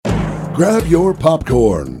Grab your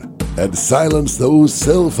popcorn and silence those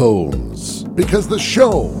cell phones because the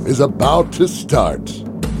show is about to start.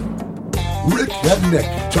 Rick and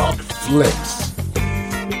Nick Talk Flicks.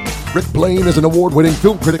 Rick Blaine is an award-winning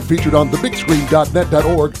film critic featured on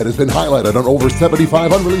thebigscreen.net.org and has been highlighted on over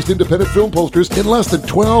 75 unreleased independent film posters in less than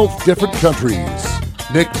 12 different countries.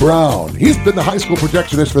 Nick Brown. He's been the high school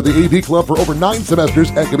projectionist for the AV Club for over 9 semesters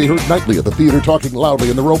and can be heard nightly at the theater talking loudly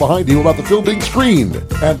in the row behind you about the film being screened.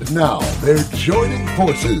 And now they're joining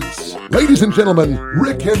forces. Ladies and gentlemen,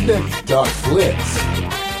 Rick and Nick Talk Flicks.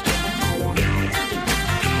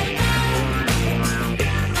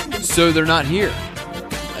 So they're not here.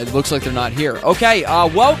 It looks like they're not here. Okay,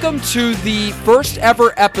 welcome to the first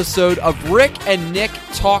ever episode of Rick and Nick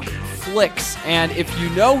Talk Flicks. And if you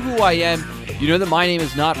know who I am, you know that my name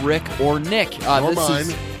is not Rick or Nick. Nor mine.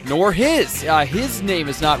 Nor his. His name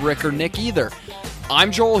is not Rick or Nick either.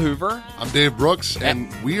 I'm Joel Hoover. I'm Dave Brooks,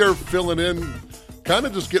 and we are filling in, kind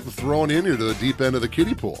of just getting thrown in here to the deep end of the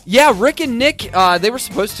kiddie pool. Yeah, Rick and Nick, they were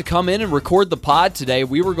supposed to come in and record the pod today.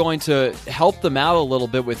 We were going to help them out a little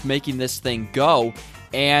bit with making this thing go,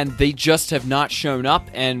 and they just have not shown up.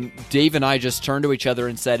 And Dave and I just turned to each other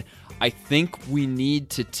and said, I think we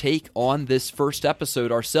need to take on this first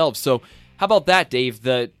episode ourselves. So how about that, Dave?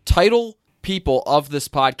 The title people of this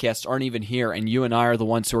podcast aren't even here, and you and I are the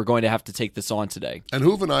ones who are going to have to take this on today. And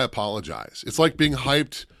Hoove and I apologize. It's like being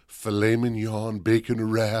hyped, filet mignon,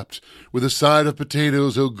 bacon wrapped, with a side of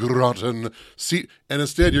potatoes au gratin. See, and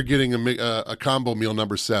instead you're getting a combo meal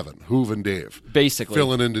number 7, Hoove and Dave. Basically.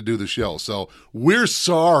 Filling in to do the show. So we're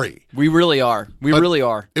sorry. We really are. We really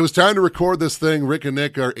are. It was time to record this thing. Rick and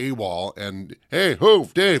Nick are AWOL. And, hey,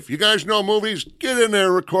 Hoove, Dave, you guys know movies? Get in there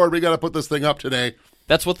and record. We got to put this thing up today.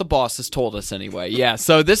 That's what the boss has told us anyway. Yeah,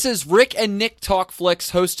 so this is Rick and Nick Talk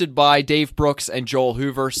Flicks, hosted by Dave Brooks and Joel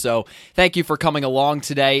Hoover. So thank you for coming along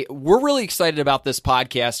today. We're really excited about this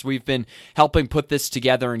podcast. We've been helping put this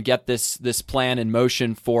together and get this plan in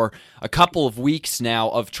motion for a couple of weeks now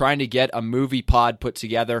of trying to get a movie pod put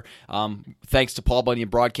together. Thanks to Paul Bunyan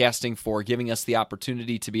Broadcasting for giving us the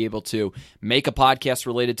opportunity to be able to make a podcast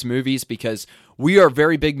related to movies, because we are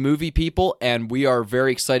very big movie people, and we are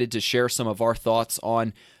very excited to share some of our thoughts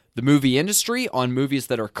on the movie industry, on movies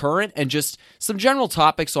that are current, and just some general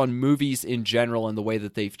topics on movies in general and the way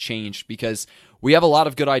that they've changed, because we have a lot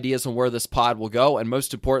of good ideas on where this pod will go, and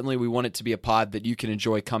most importantly, we want it to be a pod that you can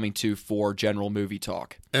enjoy coming to for general movie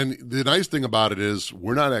talk. And the nice thing about it is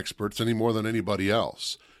we're not experts any more than anybody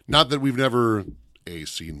else. Not that we've never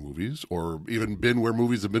seen movies or even been where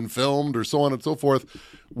movies have been filmed or so on and so forth.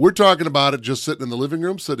 We're talking about it just sitting in the living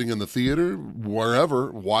room, sitting in the theater, wherever,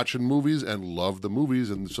 watching movies and love the movies.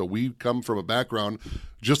 And so we come from a background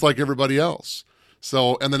just like everybody else.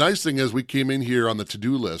 So, and the nice thing is we came in here on the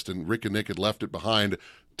to-do list, and Rick and Nick had left it behind.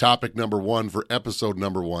 Topic number 1 for episode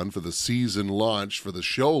number 1 for the season launch, for the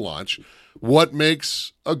show launch. What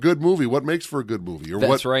makes a good movie? What makes for a good movie? Or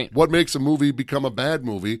That's right. What makes a movie become a bad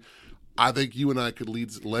movie? I think you and I could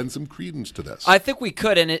lend some credence to this. I think we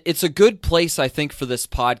could, and it's a good place, I think, for this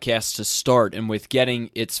podcast to start, and with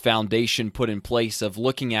getting its foundation put in place of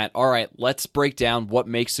looking at, all right, let's break down what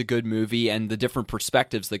makes a good movie and the different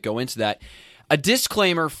perspectives that go into that. A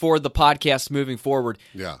disclaimer for the podcast moving forward.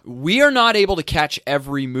 Yeah. We are not able to catch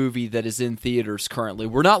every movie that is in theaters currently.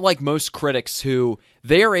 We're not like most critics who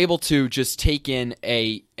they are able to just take in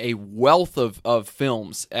a wealth of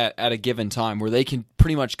films at a given time where they can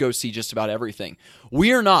pretty much go see just about everything.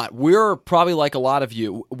 We are not. We're probably like a lot of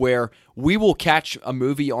you where we will catch a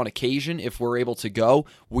movie on occasion if we're able to go.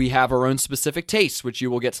 We have our own specific tastes, which you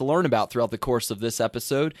will get to learn about throughout the course of this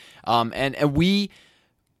episode. And we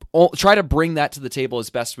try to bring that to the table as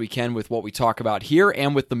best we can with what we talk about here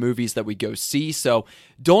and with the movies that we go see. So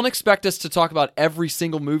don't expect us to talk about every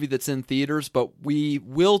single movie that's in theaters, but we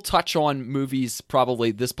will touch on movies,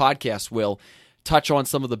 probably this podcast will touch on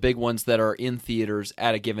some of the big ones that are in theaters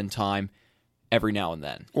at a given time every now and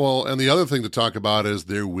then. Well, and the other thing to talk about is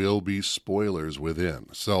there will be spoilers within.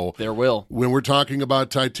 So there will. When we're talking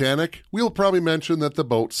about Titanic, we'll probably mention that the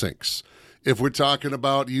boat sinks. If we're talking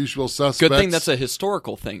about Usual Suspects... Good thing that's a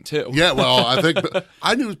historical thing, too. Yeah, well, I think...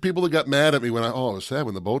 I knew people that got mad at me when it was sad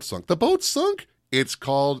when the boat sunk. The boat sunk? It's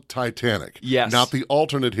called Titanic. Yes. Not the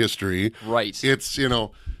alternate history. Right. It's,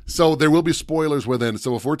 so there will be spoilers within.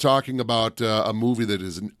 So if we're talking about a movie that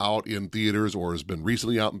is out in theaters or has been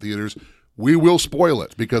recently out in theaters, we will spoil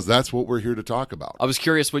it because that's what we're here to talk about. I was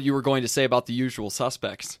curious what you were going to say about The Usual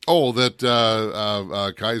Suspects. Oh, that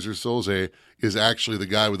Kaiser Soze is actually the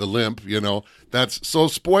guy with the limp, That's so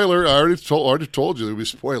spoiler. I already told you there would be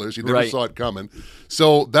spoilers. You never saw it coming.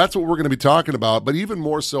 So that's what we're going to be talking about. But even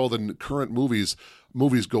more so than current movies,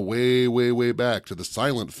 movies go way, way, way back to the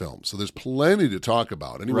silent film. So there's plenty to talk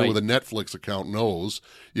about. Anyone Right. with a Netflix account knows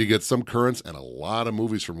you get some currents and a lot of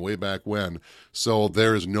movies from way back when. So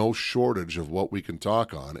there is no shortage of what we can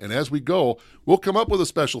talk on. And as we go, we'll come up with a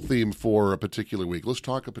special theme for a particular week. Let's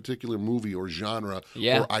talk a particular movie or genre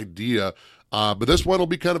or idea. But this one will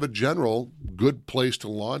be kind of a general good place to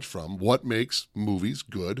launch from. What makes movies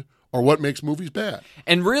good or what makes movies bad?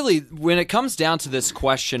 And really, when it comes down to this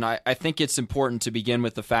question, I think it's important to begin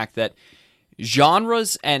with the fact that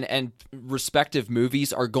genres and respective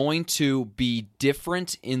movies are going to be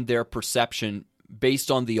different in their perception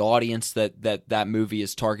based on the audience that movie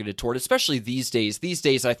is targeted toward, especially these days. These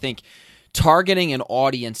days, I think targeting an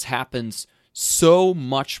audience happens so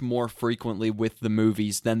much more frequently with the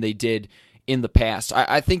movies than they did in the past.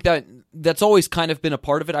 I think that's always kind of been a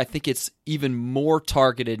part of it. I think it's even more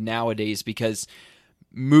targeted nowadays because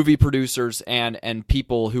movie producers and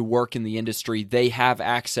people who work in the industry, they have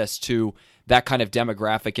access to that kind of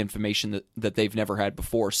demographic information that they've never had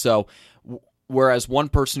before. So whereas one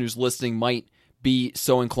person who's listening might be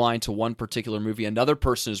so inclined to one particular movie, another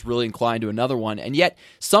person is really inclined to another one. And yet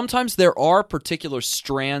sometimes there are particular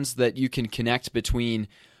strands that you can connect between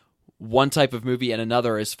one type of movie and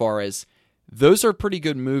another, as far as those are pretty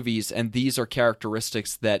good movies, and these are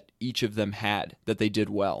characteristics that each of them had that they did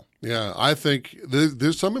well. Yeah, I think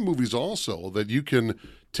there's some movies also that you can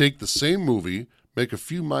take the same movie, make a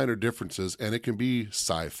few minor differences, and it can be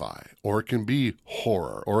sci-fi, or it can be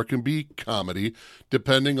horror, or it can be comedy,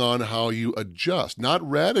 depending on how you adjust. Not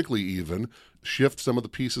radically even, shift some of the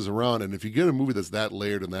pieces around. And if you get a movie that's that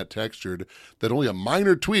layered and that textured, that only a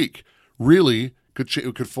minor tweak really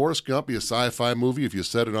could Forrest Gump be a sci-fi movie if you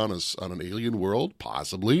set it on an alien world?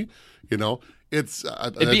 Possibly. You know,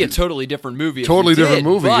 it'd be a totally different movie. Totally different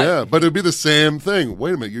movie, but... yeah. But it'd be the same thing.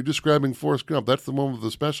 Wait a minute, you're describing Forrest Gump. That's the one with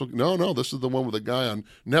the special. No, this is the one with the guy on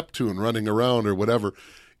Neptune running around or whatever.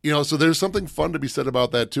 You know, so there's something fun to be said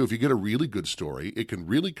about that too. If you get a really good story, it can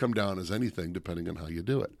really come down as anything depending on how you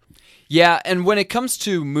do it. Yeah, and when it comes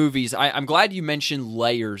to movies, I'm glad you mentioned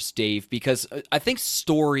layers, Dave, because I think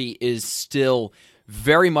story is still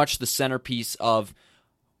very much the centerpiece of,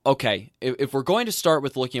 okay, if we're going to start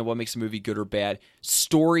with looking at what makes a movie good or bad,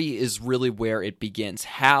 story is really where it begins.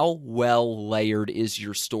 How well layered is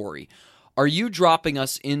your story? Are you dropping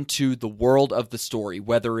us into the world of the story,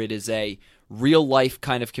 whether it is a real-life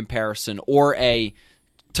kind of comparison or a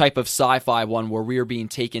type of sci-fi one where we are being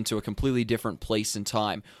taken to a completely different place in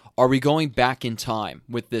time? Are we going back in time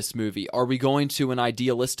with this movie? Are we going to an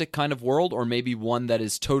idealistic kind of world, or maybe one that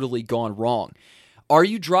is totally gone wrong? Are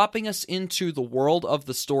you dropping us into the world of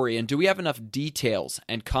the story, and do we have enough details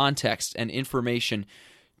and context and information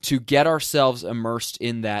to get ourselves immersed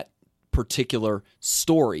in that particular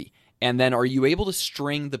story? And then are you able to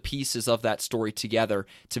string the pieces of that story together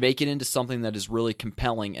to make it into something that is really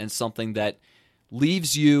compelling and something that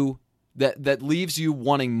leaves you that leaves you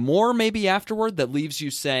wanting more maybe afterward, that leaves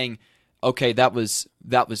you saying, okay, that was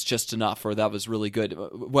just enough, or that was really good.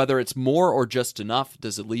 Whether it's more or just enough,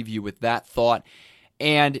 does it leave you with that thought?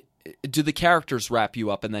 And do the characters wrap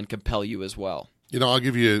you up and then compel you as well? You know, I'll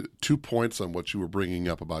give you 2 points on what you were bringing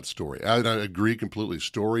up about story. I agree completely.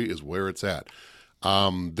 Story is where it's at.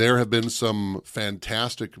 There have been some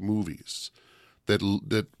fantastic movies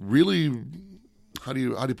that really, how do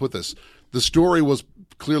you put this? The story was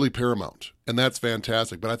clearly paramount, and that's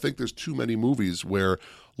fantastic. But I think there's too many movies where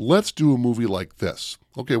let's do a movie like this.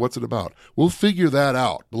 Okay, what's it about? We'll figure that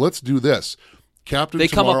out. But let's do this. They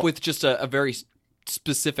come up with just a very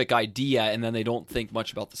specific idea, and then they don't think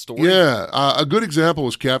much about the story. Yeah, a good example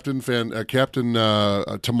was Captain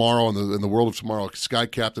Tomorrow in the World of Tomorrow, Sky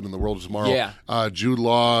Captain in the World of Tomorrow. Yeah. Jude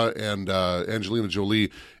Law and Angelina Jolie.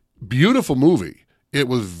 Beautiful movie. It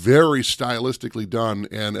was very stylistically done,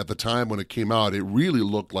 and at the time when it came out, it really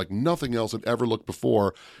looked like nothing else had ever looked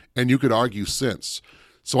before, and you could argue since.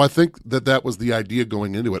 So I think that was the idea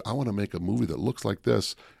going into it. I want to make a movie that looks like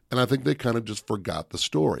this. And I think they kind of just forgot the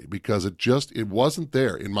story because it wasn't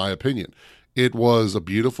there, in my opinion. It was a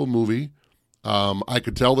beautiful movie. I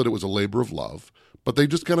could tell that it was a labor of love, but they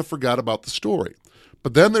just kind of forgot about the story.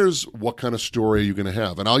 But then there's what kind of story are you going to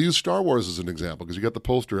have? And I'll use Star Wars as an example because you got the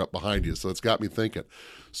poster up behind you, so it's got me thinking.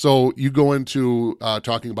 So you go into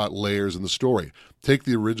talking about layers in the story. Take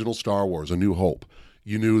the original Star Wars, A New Hope.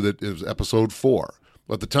 You knew that it was episode 4.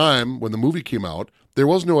 At the time, when the movie came out, there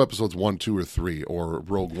was no episodes 1, 2, or 3, or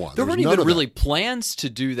Rogue One. There weren't even really plans to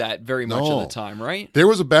do that very much of the time, right? There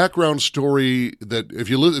was a background story that, if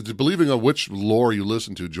you believing on which lore you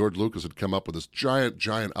listen to, George Lucas had come up with this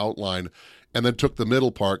giant outline and then took the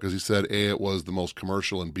middle part because he said, A, it was the most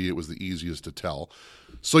commercial, and B, it was the easiest to tell.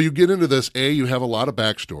 So you get into this, A, you have a lot of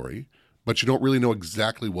backstory, but you don't really know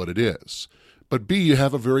exactly what it is. But B, you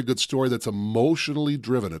have a very good story that's emotionally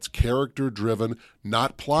driven. It's character driven,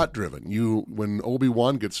 not plot driven. When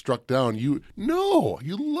Obi-Wan gets struck down, you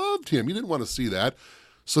loved him. You didn't want to see that.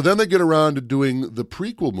 So then they get around to doing the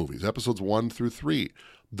prequel movies, episodes 1 through 3.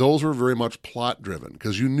 Those were very much plot driven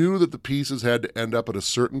because you knew that the pieces had to end up at a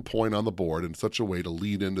certain point on the board in such a way to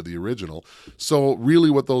lead into the original. So really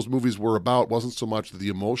what those movies were about wasn't so much the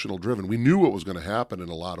emotional driven. We knew what was going to happen in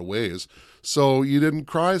a lot of ways. So you didn't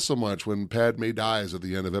cry so much when Padme dies at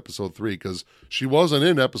the end of episode 3 because she wasn't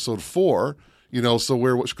in episode 4. So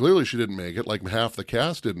which clearly she didn't make it, like half the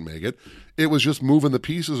cast didn't make it. It was just moving the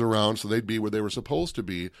pieces around so they'd be where they were supposed to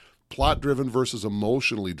be. Plot-driven versus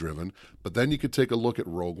emotionally driven, but then you could take a look at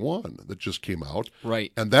Rogue One that just came out.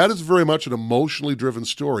 Right. And that is very much an emotionally driven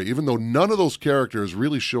story. Even though none of those characters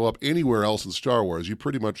really show up anywhere else in Star Wars, you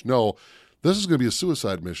pretty much know this is going to be a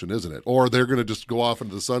suicide mission, isn't it? Or they're going to just go off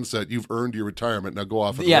into the sunset. You've earned your retirement. Now go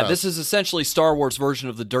off and rest. This is essentially Star Wars version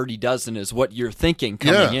of the Dirty Dozen is what you're thinking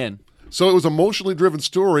coming in. So it was an emotionally driven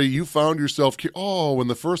story. You found yourself, when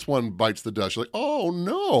the first one bites the dust, you're like, oh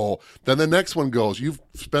no. Then the next one goes. You've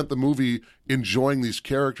spent the movie enjoying these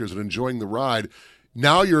characters and enjoying the ride.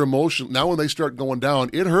 Now you're emotional. Now when they start going down,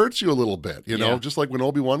 it hurts you a little bit, just like when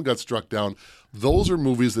Obi-Wan got struck down. Those are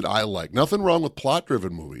movies that I like. Nothing wrong with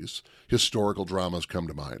plot-driven movies. Historical dramas come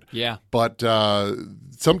to mind. Yeah. But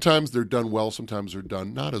sometimes they're done well. Sometimes they're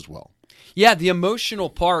done not as well. Yeah, the emotional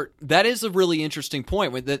part, that is a really interesting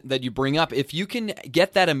point that you bring up. If you can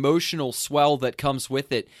get that emotional swell that comes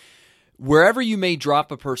with it, wherever you may drop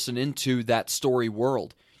a person into that story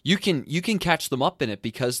world, you can catch them up in it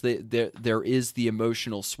because there is the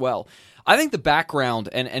emotional swell. I think the background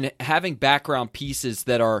and having background pieces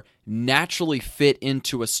that are naturally fit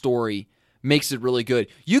into a story makes it really good.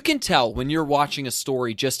 You can tell when you're watching a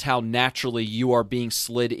story just how naturally you are being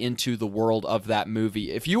slid into the world of that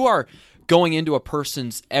movie. If you are going into a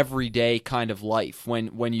person's everyday kind of life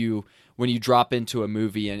when you drop into a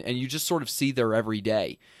movie and you just sort of see their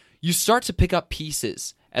everyday, you start to pick up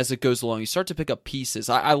pieces as it goes along. You start to pick up pieces.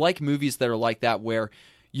 I like movies that are like that where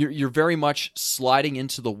you're very much sliding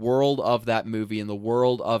into the world of that movie and the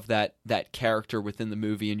world of that character within the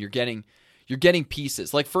movie, and you're getting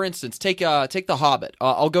pieces. Like for instance, take The Hobbit.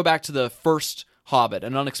 I'll go back to the first Hobbit,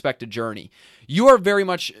 An Unexpected Journey. You are very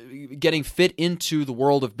much getting fit into the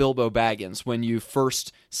world of Bilbo Baggins when you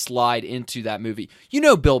first slide into that movie. You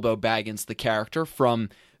know Bilbo Baggins, the character from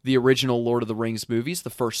the original Lord of the Rings movies, the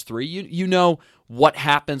first 3. You know what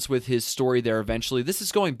happens with his story there eventually. This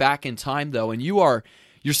is going back in time, though, and you're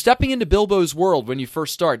stepping into Bilbo's world when you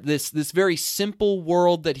first start. This very simple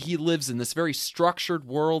world that he lives in, this very structured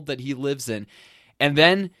world that he lives in. And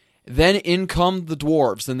then in come the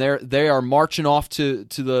dwarves, and they are marching off to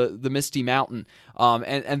the Misty Mountain,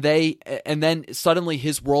 and then suddenly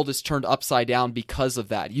his world is turned upside down because of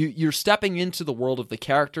that. You're stepping into the world of the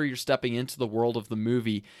character, you're stepping into the world of the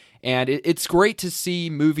movie, and it's great to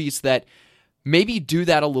see movies that maybe do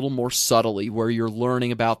that a little more subtly, where you're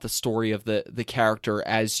learning about the story of the character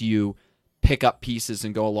as you pick up pieces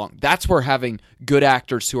and go along. That's where having good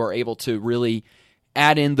actors who are able to really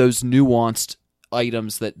add in those nuanced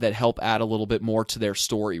items that help add a little bit more to their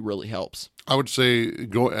story really helps. I would say,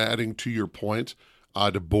 adding to your point,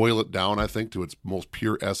 to boil it down, I think, to its most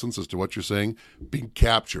pure essence as to what you're saying, being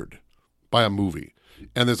captured by a movie.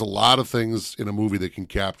 And there's a lot of things in a movie that can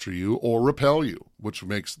capture you or repel you, which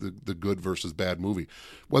makes the good versus bad movie.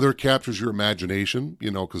 Whether it captures your imagination,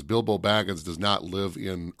 because Bilbo Baggins does not live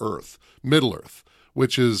in Earth, Middle-earth,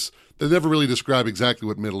 which is, they never really describe exactly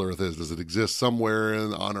what Middle-earth is. Does it exist somewhere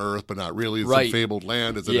on Earth, but not really? It's a fabled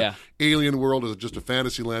land. Is it an alien world? Is it just a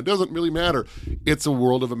fantasy land? Doesn't really matter. It's a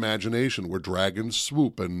world of imagination where dragons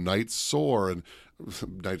swoop and knights soar, and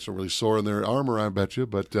knights don't really soar in their armor, I bet you,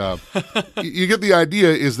 but you get the idea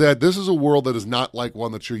is that this is a world that is not like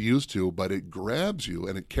one that you're used to, but it grabs you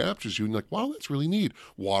and it captures you, and you're like, wow, that's really neat.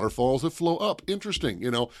 Waterfalls that flow up, interesting,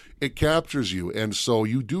 it captures you, and so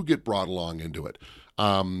you do get brought along into it.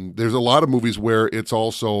 There's a lot of movies where it's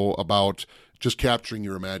also about just capturing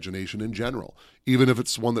your imagination in general, even if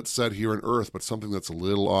it's one that's set here on Earth, but something that's a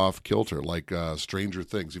little off kilter, like Stranger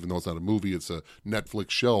Things. Even though it's not a movie, it's a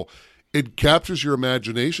Netflix show. It captures your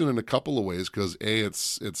imagination in a couple of ways because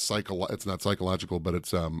it's not psychological, but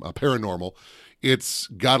it's a paranormal. It's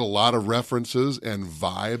got a lot of references and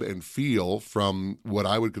vibe and feel from what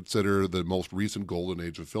I would consider the most recent golden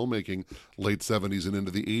age of filmmaking, late 70s and into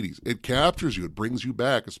the 80s. It captures you. It brings you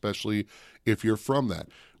back, especially if you're from that.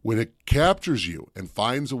 When it captures you and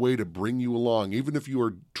finds a way to bring you along, even if you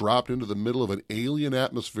are dropped into the middle of an alien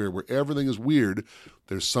atmosphere where everything is weird,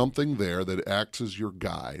 there's something there that acts as your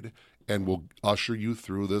guide and will usher you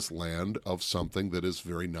through this land of something that is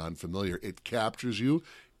very non-familiar. It captures you,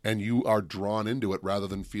 and you are drawn into it rather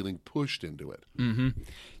than feeling pushed into it. Mm-hmm.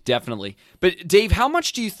 Definitely. But Dave, how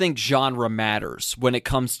much do you think genre matters when it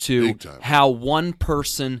comes to how one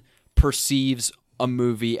person perceives a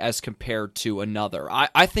movie as compared to another?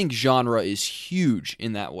 I think genre is huge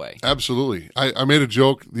in that way. Absolutely. I made a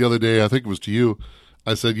joke the other day, I think it was to you.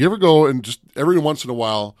 I said, you ever go and just every once in a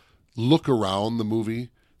while look around the movie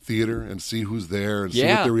theater and see who's there and see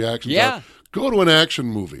what their reactions are? Go to an action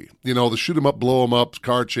movie, the shoot 'em up, blow 'em up,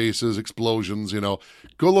 car chases, explosions,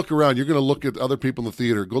 Go look around. You're going to look at other people in the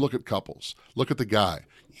theater. Go look at couples. Look at the guy.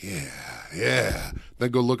 Yeah.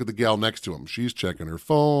 Then go look at the gal next to him. She's checking her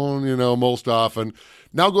phone, most often.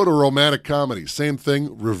 Now go to romantic comedy. Same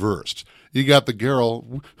thing, reversed. You got the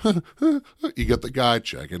girl, you got the guy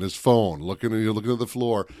checking his phone, looking at the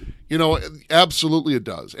floor. Absolutely it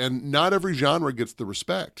does. And not every genre gets the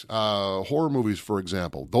respect. Horror movies, for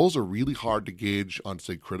example, those are really hard to gauge on,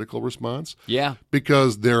 say, critical response. Yeah.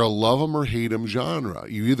 Because they're a love 'em or hate 'em genre.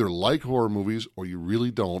 You either like horror movies or you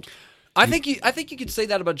really don't. I think you could say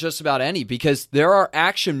that about just about any, because there are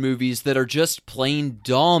action movies that are just plain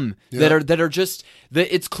dumb, that are just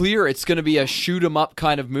that it's clear it's going to be a shoot 'em up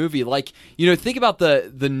kind of movie. Like, think about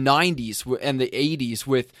the 90s and the 80s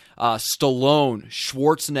with Stallone,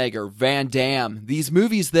 Schwarzenegger, Van Damme. These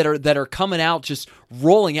movies that are coming out, just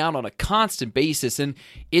rolling out on a constant basis, and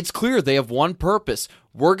it's clear they have one purpose.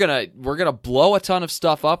 We're gonna blow a ton of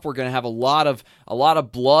stuff up. We're gonna have a lot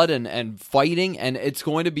of blood and fighting, and it's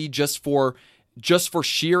going to be just for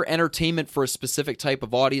sheer entertainment for a specific type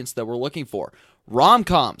of audience that we're looking for.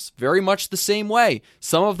 Rom-coms, very much the same way.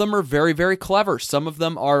 Some of them are very, very clever. Some of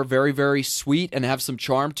them are very, very sweet and have some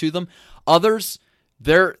charm to them. Others,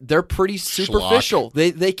 they're pretty superficial.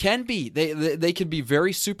 Schlock. They can be. They can be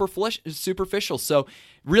very superficial. So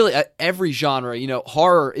really, every genre,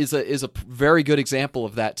 horror is a very good example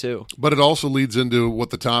of that too. But it also leads into what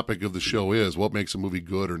the topic of the show is: what makes a movie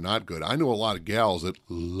good or not good. I know a lot of gals that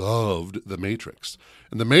loved The Matrix,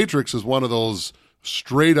 and The Matrix is one of those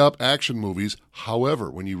straight up action movies.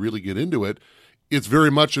 However, when you really get into it, it's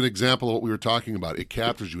very much an example of what we were talking about. It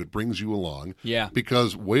captures you. It brings you along. Yeah.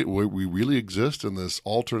 Because, wait, we really exist in this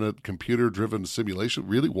alternate computer-driven simulation?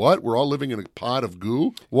 Really? What? We're all living in a pod of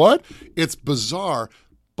goo? What? It's bizarre,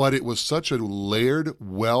 but it was such a layered,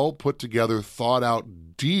 well put together, thought out,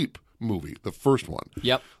 deep movie, the first one.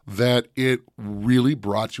 Yep. That it really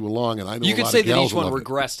brought you along, and I know you a could lot say of that gals each one loved it.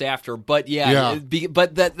 regressed after, but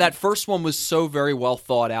but that first one was so very well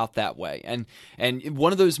thought out that way, and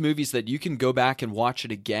one of those movies that you can go back and watch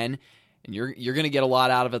it again, and you're going to get a lot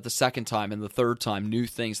out of it the second time and the third time, new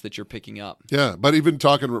things that you're picking up. Yeah, but even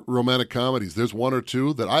talking romantic comedies, there's one or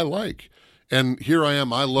two that I like. And here I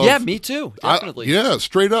am. I love. Yeah, me too. Definitely.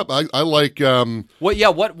 Straight up. I like.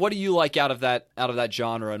 What do you like out of that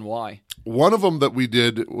genre, and why? One of them that we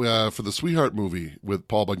did for the Sweetheart movie with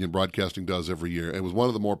Paul Bunyan Broadcasting does every year. It was one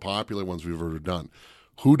of the more popular ones we've ever done.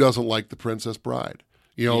 Who doesn't like The Princess Bride?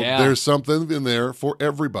 There's something in there for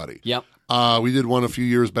everybody. Yep. We did one a few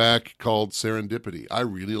years back called Serendipity. I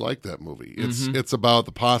really like that movie. It's about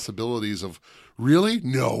the possibilities of really?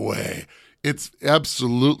 No way. It's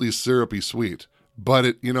absolutely syrupy sweet,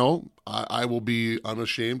 but I will be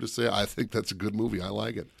unashamed to say I think that's a good movie. I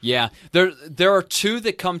like it. Yeah, there are two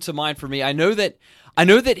that come to mind for me. I know that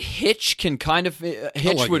Hitch can kind of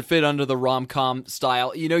would fit under the rom-com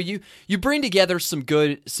style. You bring together some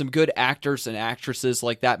good actors and actresses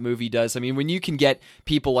like that movie does. I mean, when you can get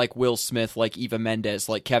people like Will Smith, like Eva Mendes,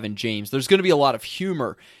 like Kevin James, there's going to be a lot of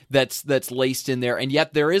humor that's laced in there, and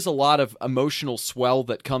yet there is a lot of emotional swell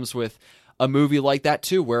that comes with a movie like that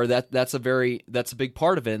too, where that's a big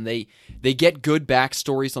part of it, and they get good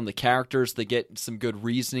backstories on the characters, they get some good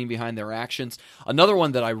reasoning behind their actions. Another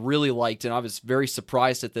one that I really liked, and I was very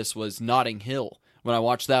surprised at this, was Notting Hill. When I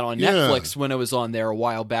watched that on Netflix when it was on there a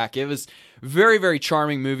while back, it was very, very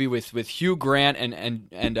charming movie with Hugh Grant and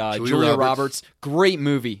Julia Roberts. Great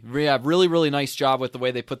movie, really, really nice job with the way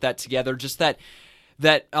they put that together. Just that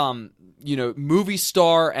movie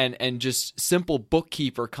star and just simple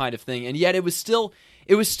bookkeeper kind of thing, and yet it was still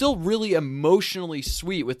really emotionally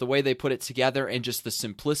sweet with the way they put it together, and just the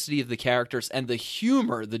simplicity of the characters and the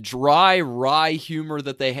humor, the dry, wry humor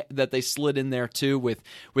that they slid in there too, with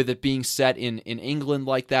it being set in England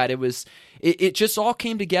like that. It just all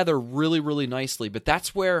came together really, really nicely. But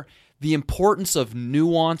that's where the importance of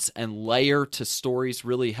nuance and layer to stories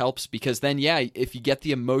really helps, because then, if you get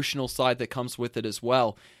the emotional side that comes with it as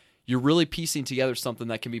well, you're really piecing together something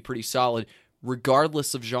that can be pretty solid,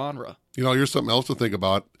 regardless of genre. Here's something else to think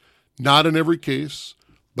about. Not in every case,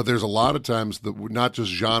 but there's a lot of times that not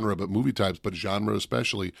just genre, but movie types, but genre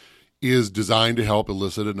especially, is designed to help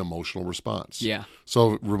elicit an emotional response. Yeah.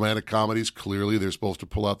 So romantic comedies, clearly they're supposed to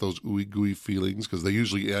pull out those ooey gooey feelings because they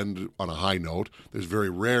usually end on a high note. There's very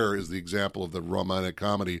rare is the example of the romantic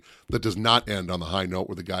comedy that does not end on the high note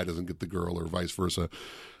where the guy doesn't get the girl or vice versa.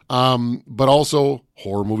 But also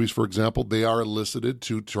horror movies, for example, they are elicited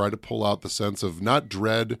to try to pull out the sense of not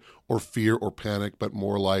dread or fear or panic, but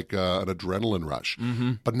more like an adrenaline rush.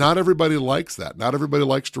 Mm-hmm. But not everybody likes that. Not everybody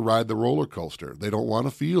likes to ride the roller coaster. They don't want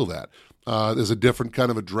to feel that. There's a different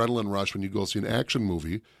kind of adrenaline rush when you go see an action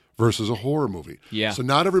movie versus a horror movie. Yeah. So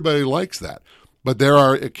not everybody likes that. But there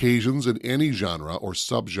are occasions in any genre or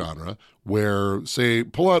subgenre where, say,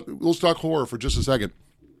 let's talk horror for just a second.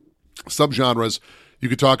 Subgenres you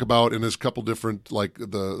could talk about, and there's a couple different, like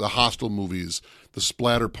the Hostel movies, the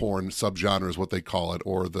splatter porn subgenre is what they call it,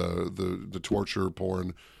 or the torture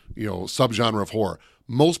porn, subgenre of horror.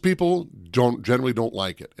 Most people generally don't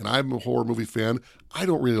like it, and I'm a horror movie fan. I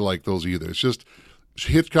don't really like those either. It's just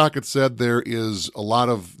Hitchcock had said there's a lot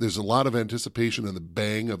of anticipation in the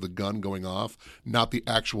bang of the gun going off, not the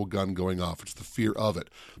actual gun going off. It's the fear of it.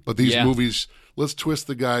 But these movies, let's twist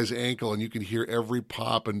the guy's ankle, and you can hear every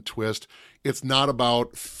pop and twist. It's not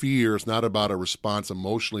about fear. It's not about a response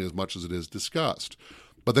emotionally as much as it is disgust.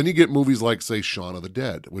 But then you get movies like, say, Shaun of the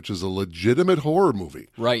Dead, which is a legitimate horror movie.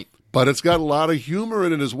 Right. But it's got a lot of humor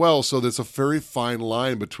in it as well, so there's a very fine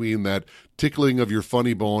line between that tickling of your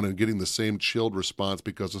funny bone and getting the same chilled response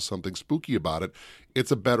because of something spooky about it.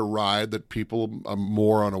 It's a better ride that people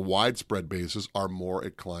more on a widespread basis are more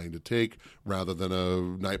inclined to take rather than a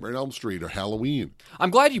Nightmare on Elm Street or Halloween. I'm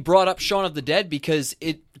glad you brought up Shaun of the Dead because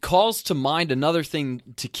it calls to mind another thing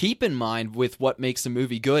to keep in mind with what makes a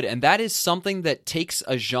movie good, and that is something that takes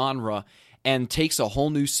a genre and takes a whole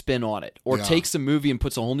new spin on it, or takes a movie and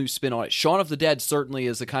puts a whole new spin on it. Shaun of the Dead certainly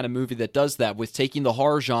is the kind of movie that does that, with taking the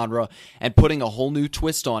horror genre and putting a whole new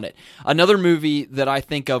twist on it. Another movie that I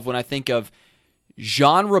think of when I think of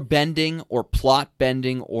genre bending or plot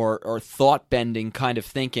bending or thought bending kind of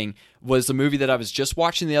thinking was a movie that I was just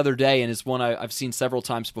watching the other day, and is one I've seen several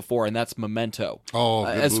times before, and that's Memento. Oh,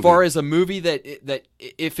 good as movie. Far as a movie that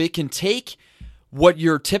if it can take what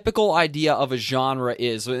your typical idea of a genre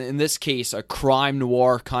is, in this case, a crime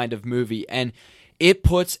noir kind of movie, and it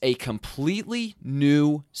puts a completely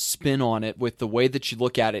new spin on it with the way that you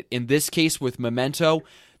look at it. In this case, with Memento,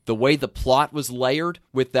 the way the plot was layered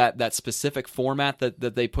with that specific format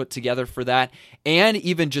that they put together for that, and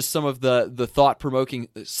even just some of the thought-provoking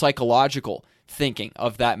psychological thinking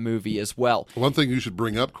of that movie as well. One thing you should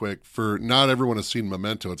bring up quick, for not everyone has seen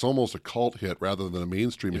Memento. It's almost a cult hit rather than a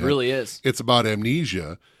mainstream hit. It really is. It's about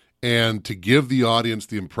amnesia, and to give the audience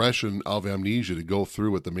the impression of amnesia, to go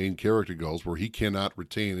through what the main character goes, where he cannot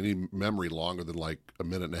retain any memory longer than like a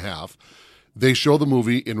minute and a half, they show the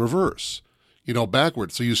movie in reverse.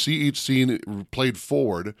 Backwards. So you see each scene played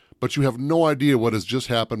forward, but you have no idea what has just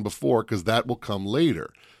happened before because that will come later.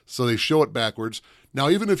 So they show it backwards. Now,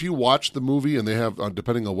 even if you watch the movie and they have,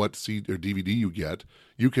 depending on what CD or DVD you get,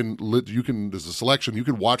 you can there's a selection, you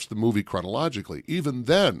can watch the movie chronologically. Even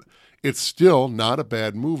then, it's still not a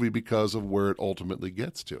bad movie because of where it ultimately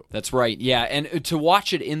gets to. That's right, yeah. And to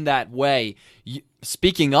watch it in that way,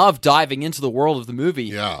 speaking of diving into the world of the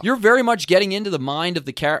movie, you're very much getting into the mind of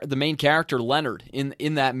the main character, Leonard,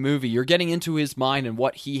 in that movie. You're getting into his mind and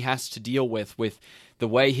what he has to deal with the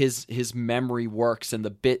way his memory works, and the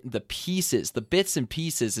bits and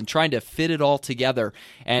pieces, and trying to fit it all together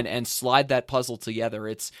and slide that puzzle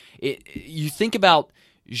together. You think about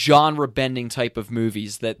genre bending type of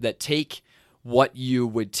movies that take what you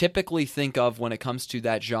would typically think of when it comes to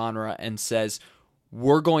that genre and says,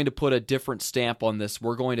 we're going to put a different stamp on this.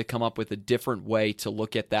 We're going to come up with a different way to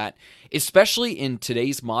look at that, especially in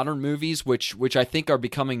today's modern movies, which I think are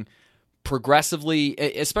becoming progressively,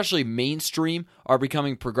 especially mainstream, are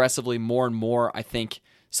becoming progressively more and more, I think,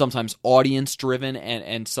 sometimes audience driven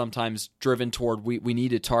and sometimes driven toward we need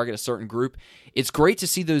to target a certain group. It's great to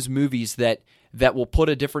see those movies that will put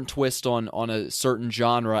a different twist on a certain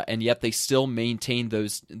genre, and yet they still maintain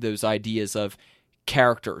those ideas of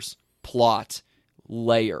characters, plot,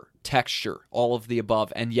 layer, texture, all of the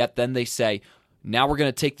above, and yet then they say, now we're going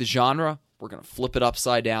to take the genre, we're going to flip it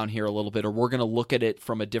upside down here a little bit, or we're going to look at it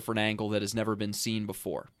from a different angle that has never been seen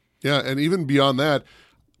before. Yeah, and even beyond that,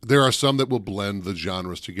 There are some that will blend the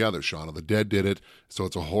genres together. Shaun of the Dead did it, so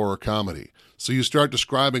it's a horror comedy. So you start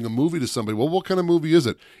describing a movie to somebody, well, what kind of movie is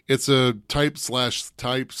it? It's a type,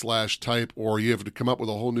 or you have to come up with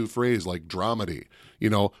a whole new phrase like dramedy. You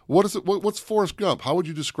know, what is it? What's Forrest Gump? How would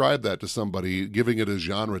you describe that to somebody, giving it a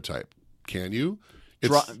genre type? Can you?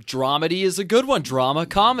 Dramedy is a good one. Drama,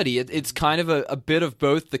 comedy. It's kind of a bit of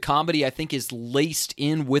both. The comedy, I think, is laced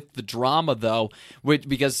in with the drama, though,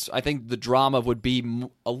 because I think the drama would be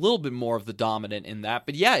a little bit more of the dominant in that.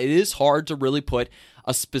 But yeah, it is hard to really put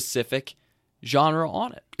a specific genre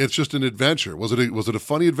on it. It's just an adventure. Was it a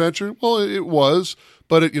funny adventure? Well, it was.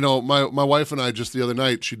 But my wife and I, just the other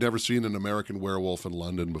night, she'd never seen An American Werewolf in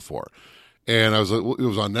London before, and it was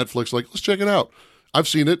on Netflix. Like, let's check it out. I've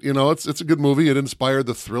seen it. It's a good movie. It inspired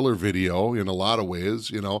the Thriller video in a lot of ways.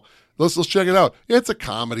 Let's check it out. It's a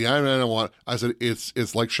comedy. I said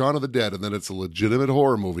it's like Shaun of the Dead, and then it's a legitimate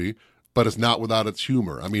horror movie, but it's not without its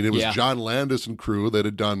humor. I mean, it was John Landis and crew that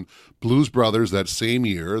had done Blues Brothers that same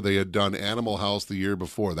year. They had done Animal House the year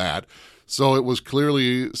before that. So it was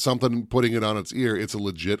clearly something putting it on its ear. It's a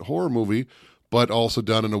legit horror movie, but also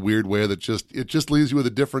done in a weird way that just leaves you with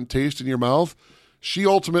a different taste in your mouth. She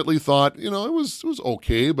ultimately thought, it was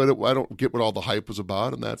okay, but I don't get what all the hype was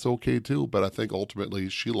about, and that's okay too. But I think ultimately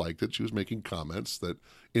she liked it. She was making comments that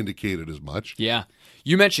indicated as much. Yeah.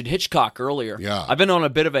 You mentioned Hitchcock earlier. Yeah. I've been on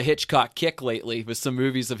a bit of a Hitchcock kick lately with some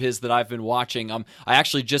movies of his that I've been watching. I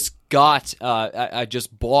actually just bought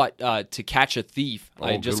To Catch a Thief.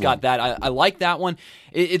 I just got that. I like that one.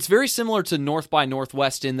 It's very similar to North by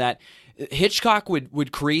Northwest in that Hitchcock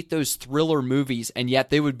would create those thriller movies, and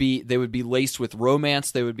yet they would be laced with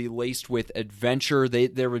romance. They would be laced with adventure.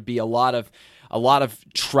 There would be a lot of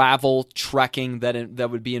travel, trekking that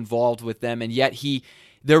would be involved with them, and yet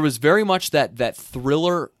there was very much that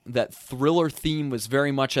thriller theme was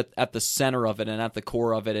very much at the center of it and at the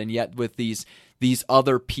core of it, and yet with these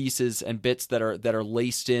other pieces and bits that are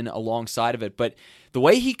laced in alongside of it. But the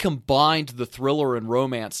way he combined the thriller and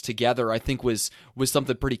romance together, I think was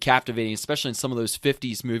something pretty captivating, especially in some of those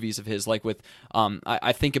 50s movies of his, like with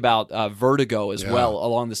I think about Vertigo as well,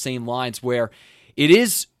 along the same lines, where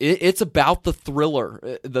it's about the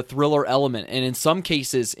thriller element, and in some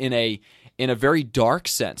cases in a very dark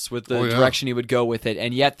sense with the direction he would go with it,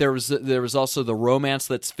 and yet there was also the romance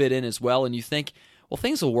that's fit in as well, and you think, well,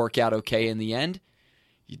 things will work out okay in the end.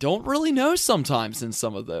 You don't really know sometimes in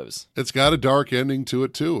some of those. It's got a dark ending to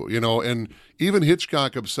it too, and even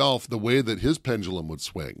Hitchcock himself, the way that his pendulum would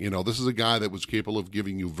swing. This is a guy that was capable of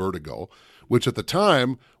giving you Vertigo, which at the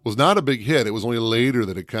time was not a big hit. It was only later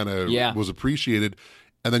that it kind of was appreciated.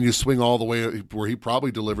 And then you swing all the way where he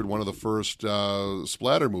probably delivered one of the first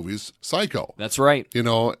splatter movies, Psycho. That's right.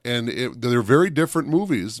 And they're very different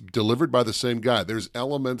movies delivered by the same guy. There's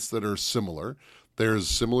elements that are similar. There's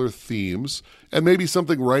similar themes. And maybe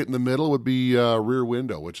something right in the middle would be Rear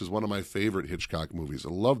Window, which is one of my favorite Hitchcock movies. I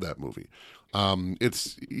love that movie.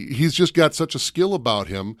 He's just got such a skill about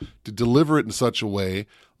him to deliver it in such a way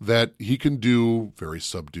that he can do very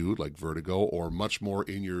subdued, like Vertigo, or much more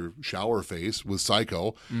in your shower face with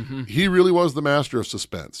Psycho. Mm-hmm. He really was the master of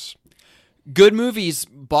suspense. Good movies,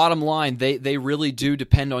 bottom line, they really do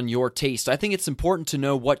depend on your taste. I think it's important to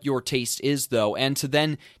know what your taste is, though, and to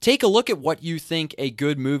then take a look at what you think a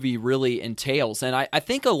good movie really entails. And I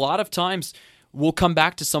think a lot of times we'll come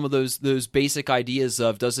back to some of those basic ideas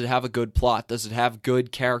of, does it have a good plot? Does it have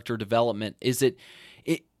good character development? Is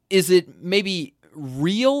it maybe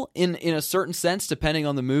real in a certain sense depending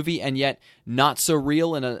on the movie, and yet not so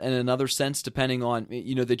real in another sense depending on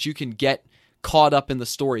that you can get caught up in the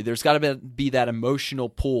story? There's got to be that emotional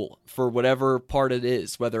pull for whatever part it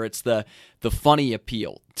is, whether it's the funny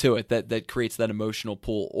appeal to it that creates that emotional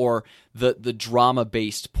pull, or the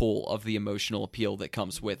drama-based pull of the emotional appeal that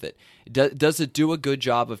comes with it. Does it do a good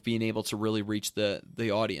job of being able to really reach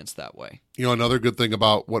the audience that way? Another good thing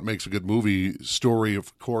about what makes a good movie, story,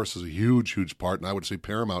 of course, is a huge, huge part, and I would say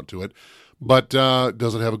paramount to it. But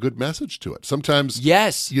does it have a good message to it? Sometimes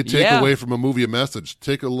you take away from a movie a message.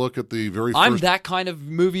 Take a look at the very first... I'm that kind of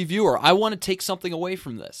movie viewer. I want to take something away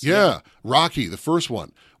from this. Yeah. Rocky, the first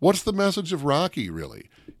one. What's the message of Rocky, really?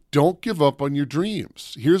 Don't give up on your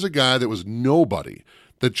dreams. Here's a guy that was nobody,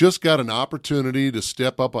 that just got an opportunity to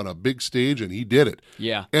step up on a big stage, and he did it.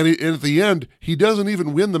 Yeah. And at the end, he doesn't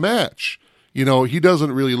even win the match. He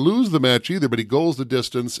doesn't really lose the match either, but he goes the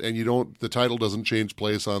distance, and the title doesn't change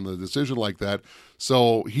place on the decision like that.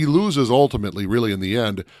 So he loses ultimately, really, in the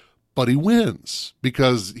end, but he wins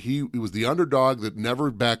because he was the underdog that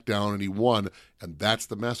never backed down, and he won, and that's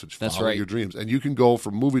the message. That's Follow right. your dreams. And you can go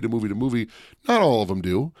from movie to movie to movie. Not all of them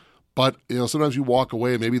do, But, sometimes you walk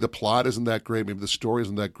away, maybe the plot isn't that great, maybe the story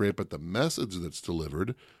isn't that great, but the message that's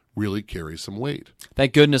delivered really carries some weight.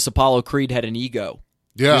 Thank goodness Apollo Creed had an ego.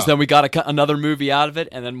 Yeah. Because then we got another movie out of it,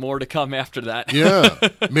 and then more to come after that. Yeah.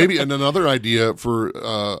 Maybe another idea for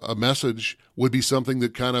a message would be something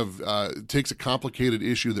that kind of takes a complicated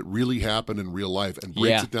issue that really happened in real life and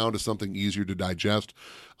breaks it down to something easier to digest.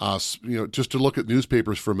 Just to look at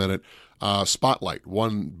newspapers for a minute, Spotlight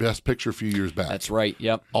won Best Picture a few years back. That's right,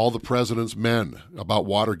 yep. All the President's Men about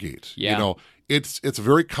Watergate. Yeah. It's a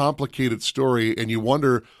very complicated story, and you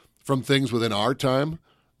wonder from things within our time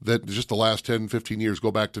that just the last 10, 15 years go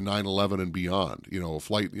back to 9/11 and beyond.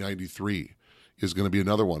 Flight 93 is going to be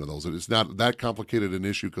another one of those. It's not that complicated an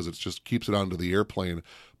issue because it just keeps it onto the airplane,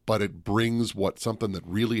 but it brings something that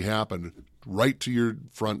really happened right to your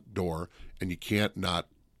front door, and you can't not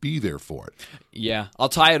be there for it. Yeah, I'll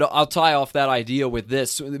tie off that idea with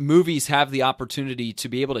this. Movies have the opportunity to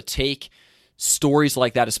be able to take stories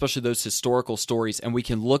like that, especially those historical stories, and we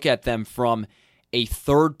can look at them from a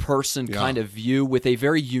third-person kind of view with a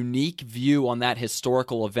very unique view on that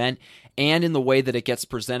historical event and in the way that it gets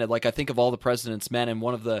presented. Like, I think of All the President's Men, and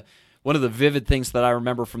one of the vivid things that I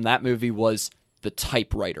remember from that movie was the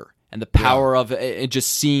typewriter and the power of it, and just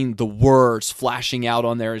seeing the words flashing out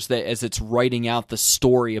on there as it's writing out the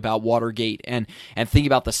story about Watergate, and thinking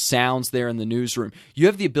about the sounds there in the newsroom. You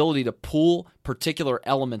have the ability to pull particular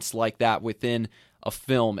elements like that within a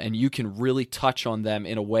film, and you can really touch on them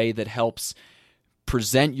in a way that helps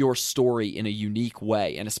present your story in a unique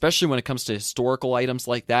way. And especially when it comes to historical items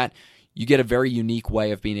like that, you get a very unique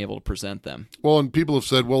way of being able to present them. Well, and people have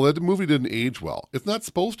said, well, that movie didn't age well. It's not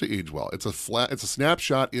supposed to age well. It's a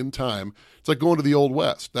snapshot in time. It's like going to the Old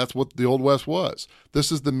West. That's what the Old West was. This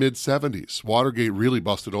is the mid-'70s. Watergate really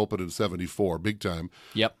busted open in 74, big time.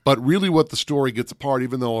 Yep. But really what the story gets apart,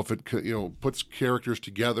 even though if it puts characters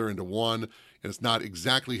together into one, and it's not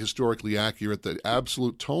exactly historically accurate, the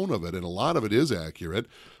absolute tone of it, and a lot of it is accurate,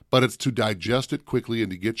 but it's to digest it quickly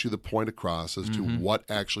and to get you the point across as to what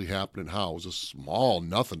actually happened and how. It was a small,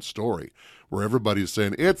 nothing story where everybody's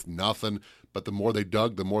saying it's nothing, but the more they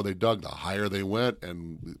dug, the higher they went,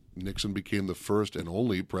 and Nixon became the first and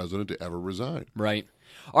only president to ever resign. Right.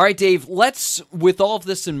 All right, Dave, let's, with all of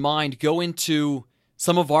this in mind, go into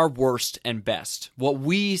some of our worst and best, what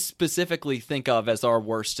we specifically think of as our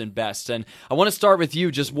worst and best. And I want to start with you.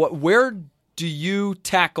 Just where do you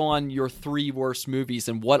tack on your 3 worst movies,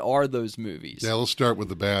 and what are those movies? Yeah, let's start with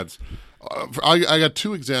the bads. I got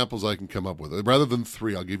 2 examples I can come up with. Rather than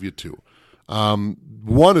 3, I'll give you 2.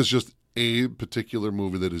 One is just a particular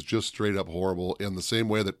movie that is just straight up horrible, in the same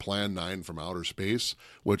way that Plan 9 from Outer Space,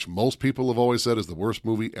 which most people have always said is the worst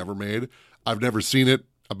movie ever made. I've never seen it,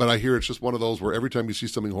 but I hear it's just one of those where every time you see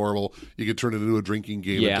something horrible, you can turn it into a drinking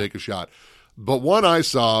game and take a shot. But one I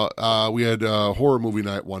saw, we had a horror movie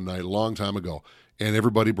night one night a long time ago, and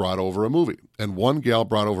everybody brought over a movie. And one gal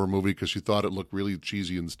brought over a movie because she thought it looked really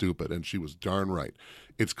cheesy and stupid, and she was darn right.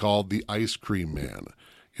 It's called The Ice Cream Man.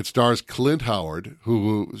 It stars Clint Howard,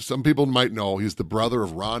 who some people might know. He's the brother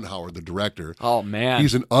of Ron Howard, the director. Oh, man.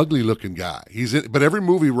 He's an ugly-looking guy. He's in, but every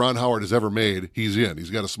movie Ron Howard has ever made, he's in. He's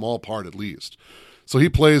got a small part at least. So he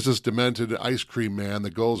plays this demented ice cream man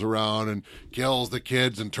that goes around and kills the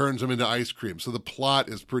kids and turns them into ice cream. So the plot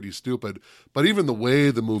is pretty stupid, but even the way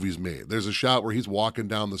the movie's made. There's a shot where he's walking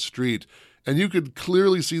down the street, and you could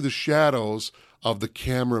clearly see the shadows of the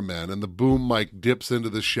cameraman, and the boom mic dips into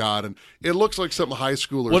the shot, and it looks like something high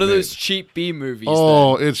schoolers One of made. those cheap B movies.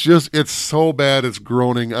 Oh, then. it's so bad, it's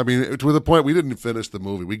groaning. I mean, to the point we didn't finish the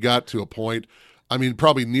movie. We got to a point, I mean,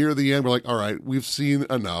 probably near the end, we're like, all right, we've seen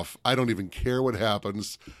enough. I don't even care what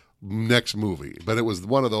happens next movie. But it was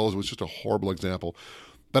one of those. It was just a horrible example.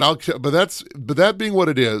 But that being what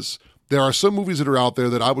it is, there are some movies that are out there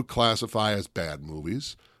that I would classify as bad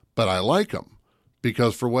movies, but I like them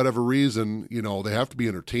because for whatever reason, they have to be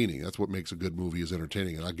entertaining. That's what makes a good movie, is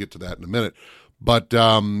entertaining, and I'll get to that in a minute. But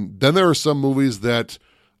then there are some movies that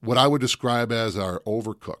what I would describe as are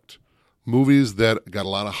overcooked. Movies that got a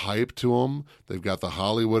lot of hype to them. They've got the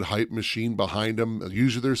Hollywood hype machine behind them.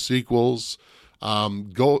 Usually they're sequels.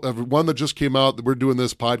 One that just came out, we're doing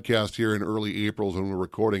this podcast here in early April when we're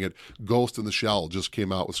recording it, Ghost in the Shell just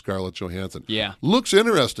came out with Scarlett Johansson. Yeah. Looks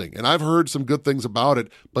interesting, and I've heard some good things about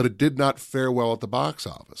it, but it did not fare well at the box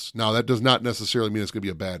office. Now, that does not necessarily mean it's going to be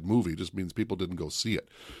a bad movie. It just means people didn't go see it.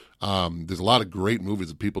 There's a lot of great movies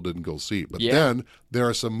that people didn't go see. But then there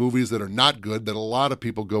are some movies that are not good that a lot of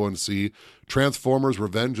people go and see. Transformers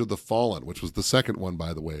Revenge of the Fallen, which was the second one,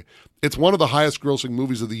 by the way. It's one of the highest grossing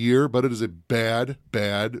movies of the year, but it is a bad,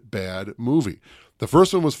 bad, bad movie. The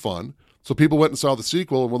first one was fun. So people went and saw the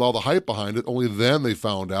sequel, and with all the hype behind it, only then they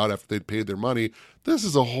found out after they'd paid their money, this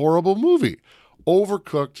is a horrible movie.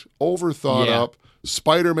 Overcooked, overthought up.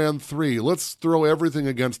 Spider-Man 3, let's throw everything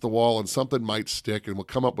against the wall and something might stick, and we'll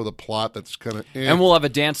come up with a plot that's kind of... And we'll have a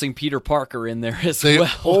dancing Peter Parker in there as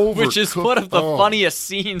well, which is one of the funniest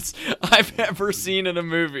scenes I've ever seen in a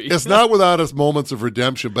movie. It's not without its moments of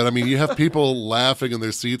redemption, but I mean, you have people laughing in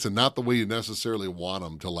their seats and not the way you necessarily want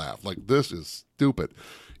them to laugh. Like, this is stupid.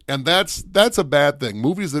 And that's a bad thing.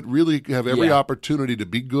 Movies that really have every opportunity to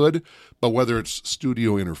be good, but whether it's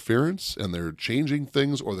studio interference and they're changing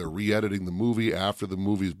things or they're re-editing the movie after the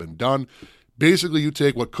movie's been done, basically you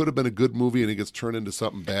take what could have been a good movie and it gets turned into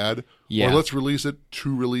something bad. Or let's release it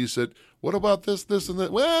to release it. What about this, and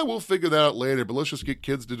that? Well, we'll figure that out later, but let's just get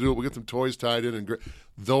kids to do it. We'll get some toys tied in. And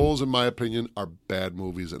those, in my opinion, are bad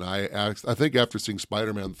movies. And I think after seeing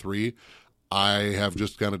Spider-Man 3, I have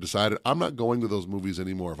just kind of decided I'm not going to those movies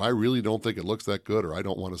anymore. If I really don't think it looks that good or I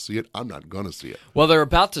don't want to see it, I'm not going to see it. Well, they're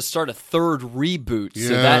about to start a third reboot.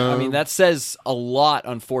 So that says a lot,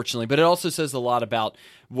 unfortunately, but it also says a lot about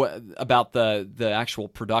the actual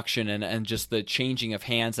production and just the changing of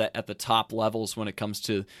hands at the top levels when it comes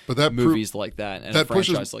to movies like that and a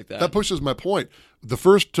franchise like that. That pushes my point. The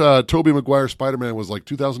first Tobey Maguire Spider-Man was like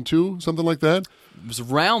 2002, something like that. It was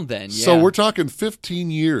around then, yeah. So we're talking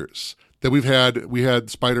 15 years. That we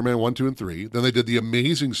had Spider-Man 1, 2, and 3. Then they did The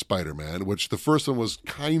Amazing Spider-Man, which the first one was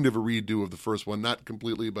kind of a redo of the first one. Not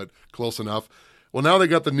completely, but close enough. Well, now they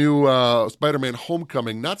got the new Spider-Man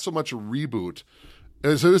Homecoming. Not so much a reboot.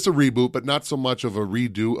 It's a reboot, but not so much of a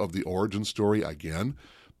redo of the origin story again.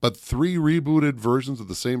 But 3 rebooted versions of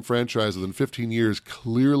the same franchise within 15 years.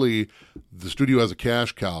 Clearly, the studio has a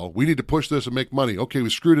cash cow. We need to push this and make money. Okay,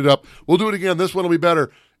 we screwed it up. We'll do it again. This one will be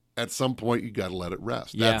better. At some point, you got to let it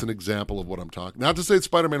rest. That's an example of what I'm talking. Not to say that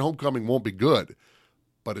Spider-Man Homecoming won't be good,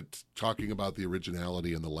 but it's talking about the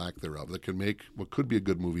originality and the lack thereof that can make what could be a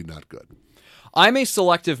good movie not good. I'm a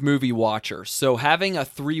selective movie watcher, so having a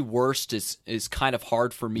 3 worst is kind of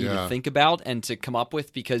hard for me to think about and to come up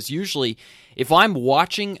with, because usually if I'm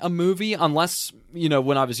watching a movie, unless,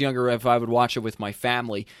 when I was younger, if I would watch it with my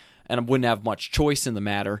family and I wouldn't have much choice in the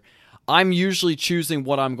matter, I'm usually choosing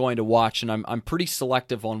what I'm going to watch, and I'm pretty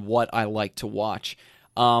selective on what I like to watch.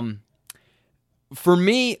 For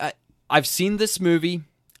me, I've seen this movie.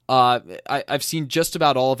 I've seen just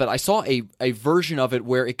about all of it. I saw a version of it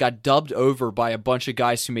where it got dubbed over by a bunch of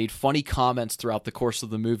guys who made funny comments throughout the course of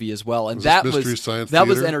the movie as well, and that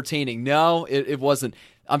was entertaining. No, it wasn't.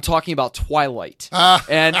 I'm talking about Twilight,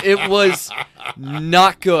 and it was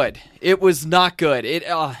not good. It was not good.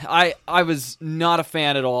 I was not a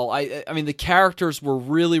fan at all. I mean, the characters were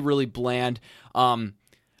really, really bland.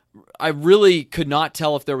 I really could not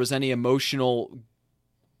tell if there was any emotional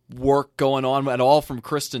work going on at all from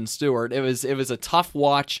Kristen Stewart. It was a tough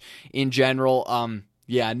watch in general.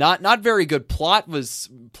 Not very good. Plot was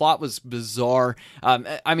bizarre.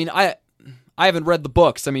 I mean, I haven't read the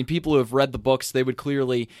books. I mean, people who have read the books, they would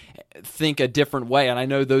clearly think a different way. And I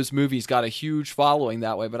know those movies got a huge following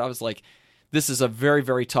that way, but I was like, this is a very,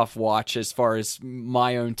 very tough watch as far as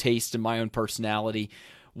my own taste and my own personality.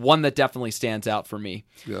 One that definitely stands out for me.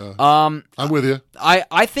 Yeah. I'm with you.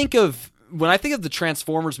 When I think of the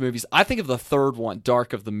Transformers movies, I think of the third one,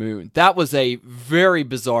 Dark of the Moon. That was a very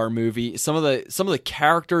bizarre movie. Some of the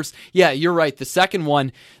characters, yeah, you're right. The second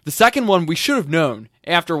one we should have known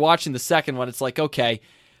after watching the second one. It's like, okay,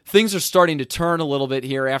 things are starting to turn a little bit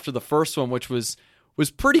here after the first one, which was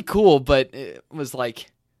pretty cool, but it was like,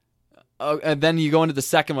 and then you go into the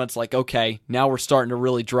second one, it's like, okay, now we're starting to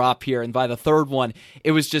really drop here. And by the third one,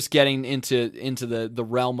 it was just getting into the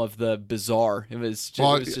realm of the bizarre. It was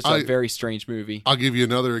just a very strange movie. I'll give you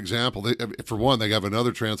another example. For one, they have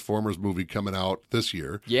another Transformers movie coming out this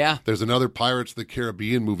year. Yeah. There's another Pirates of the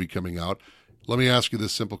Caribbean movie coming out. Let me ask you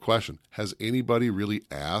this simple question. Has anybody really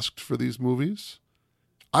asked for these movies?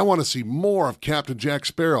 I want to see more of Captain Jack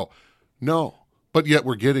Sparrow. No. But yet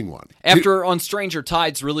we're getting one. After On Stranger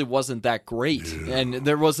Tides really wasn't that great, and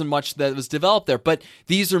there wasn't much that was developed there. But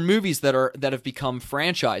these are movies that have become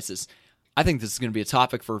franchises. I think this is going to be a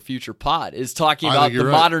topic for a future pod, is talking about the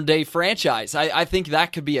modern day franchise. I think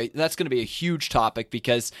that's going to be a huge topic,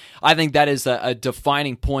 because I think that is a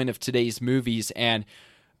defining point of today's movies, and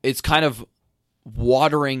it's kind of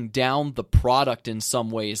watering down the product in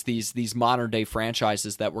some ways, these modern day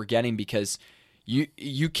franchises that we're getting, because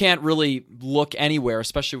you can't really look anywhere,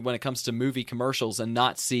 especially when it comes to movie commercials, and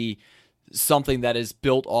not see something that is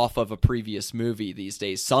built off of a previous movie these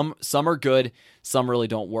days. Some are good, some really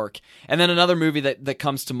don't work. And then another movie that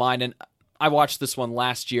comes to mind, and I watched this one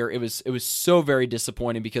last year. It was so very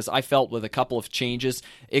disappointing because I felt with a couple of changes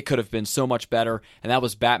it could have been so much better, and that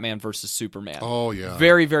was Batman versus Superman. Oh yeah.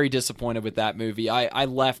 Very, very disappointed with that movie. I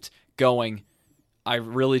left going, I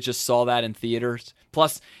really just saw that in theaters.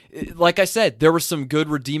 Plus, like I said, there were some good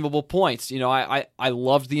redeemable points. I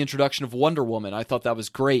loved the introduction of Wonder Woman. I thought that was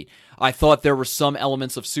great. I thought there were some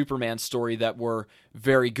elements of Superman's story that were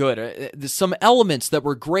very good. There's some elements that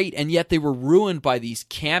were great, and yet they were ruined by these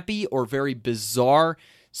campy or very bizarre,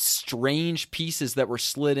 strange pieces that were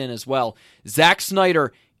slid in as well. Zack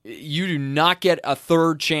Snyder, you do not get a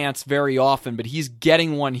third chance very often, but he's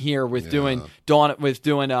getting one here with doing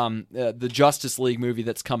the Justice League movie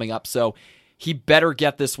that's coming up. So he better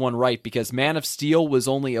get this one right, because Man of Steel was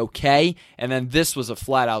only okay, and then this was a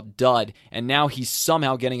flat-out dud, and now he's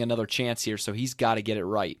somehow getting another chance here, so he's got to get it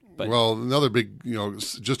right. But, well, another big,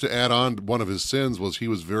 just to add on, one of his sins was he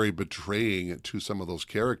was very betraying to some of those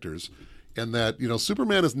characters, and that,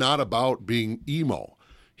 Superman is not about being emo.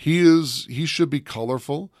 He should be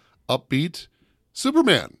colorful, upbeat.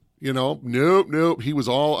 Superman, nope. He was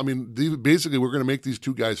all, basically we're going to make these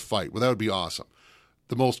two guys fight. Well, that would be awesome.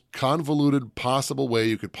 The most convoluted possible way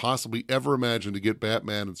you could possibly ever imagine to get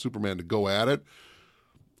Batman and Superman to go at it.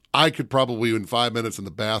 I could probably, in 5 minutes in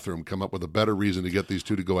the bathroom, come up with a better reason to get these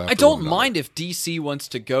two to go after I don't one mind if DC wants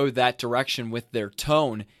to go that direction with their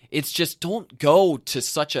tone. It's just don't go to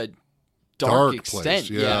such a dark extent. Place,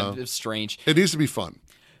 yeah. It's strange. It needs to be fun.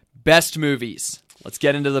 Best movies. Let's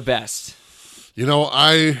get into the best.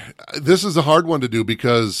 This is a hard one to do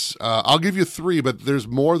because I'll give you 3, but there's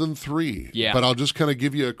more than 3. Yeah. But I'll just kind of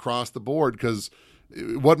give you across the board because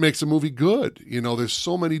what makes a movie good? There's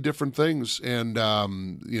so many different things, and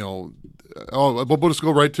we'll just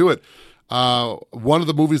go right to it. One of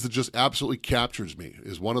the movies that just absolutely captures me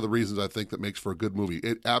is one of the reasons I think that makes for a good movie.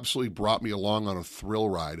 It absolutely brought me along on a thrill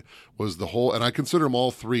ride. Was the whole, and I consider them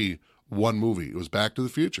all 3 one movie. It was Back to the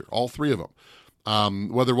Future, all 3 of them.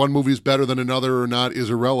 Whether one movie is better than another or not is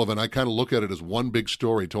irrelevant. I kind of look at it as one big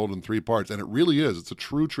story told in 3 parts, and it really is. It's a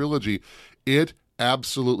true trilogy. It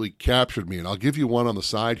absolutely captured me, and I'll give you one on the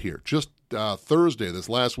side here. Just Thursday, this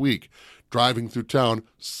last week, driving through town,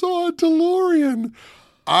 saw a DeLorean.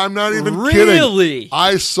 I'm not even kidding.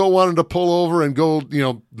 I so wanted to pull over and go,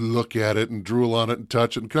 look at it and drool on it and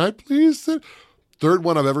touch it. And can I please sit? Third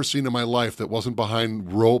one I've ever seen in my life that wasn't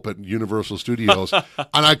behind rope at Universal Studios. And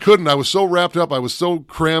I couldn't. I was so wrapped up. I was so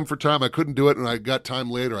crammed for time. I couldn't do it. And I got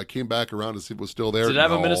time later. I came back around to see if it was still there. Did it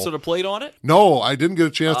have a Minnesota plate on it? No, I didn't get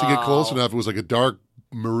a chance to get close enough. It was like a dark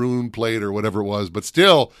maroon plate or whatever it was. But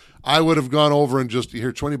still, I would have gone over and just,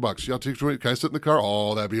 here, $20. I'll take 20. Can I sit in the car?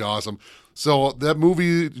 Oh, that'd be awesome. So that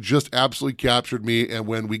movie just absolutely captured me. And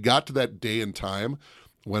when we got to that day and time,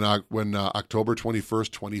 when October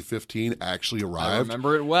 21st, 2015 actually arrived. I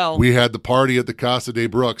remember it well. We had the party at the Casa de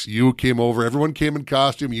Brooks. You came over. Everyone came in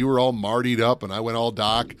costume. You were all martied up, and I went all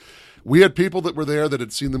Doc. We had people that were there that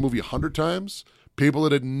had seen the movie 100 times, people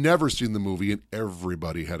that had never seen the movie, and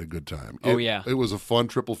everybody had a good time. It was a fun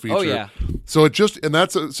triple feature. Oh, yeah. So and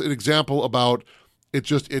that's an example about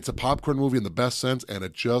it's a popcorn movie in the best sense, and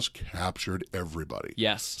it just captured everybody.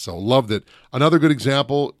 Yes. So loved it. Another good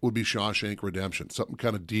example would be Shawshank Redemption. Something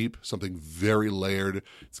kind of deep, something very layered.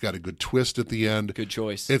 It's got a good twist at the end. Good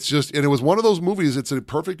choice. It's just, and it was one of those movies, it's a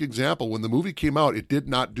perfect example. When the movie came out, it did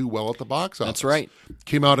not do well at the box office. That's right.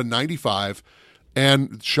 Came out in 95,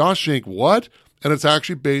 and Shawshank, what? And it's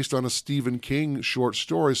actually based on a Stephen King short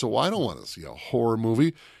story, so I don't want to see a horror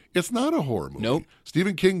movie. It's not a horror movie. Nope.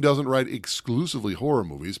 Stephen King doesn't write exclusively horror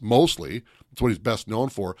movies, mostly. That's what he's best known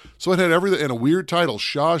for. So it had everything, and a weird title,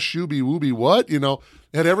 Shaw, Shooby, Wooby, what? It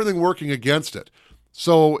had everything working against it.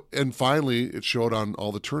 So, and finally, it showed on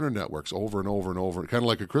all the Turner networks over and over and over, kind of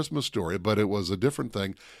like A Christmas Story, but it was a different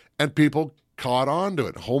thing. And people caught on to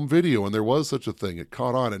it. Home video, and there was such a thing. It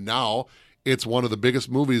caught on, and now it's one of the biggest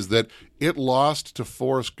movies that it lost to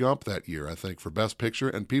Forrest Gump that year, I think, for Best Picture.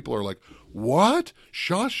 And people are like, what?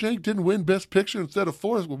 Shawshank didn't win Best Picture instead of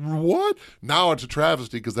Forrest? What? Now it's a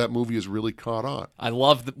travesty because that movie has really caught on. I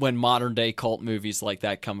love when modern-day cult movies like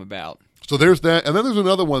that come about. So there's that. And then there's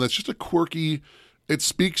another one that's just a quirky, it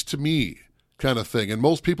speaks to me kind of thing. And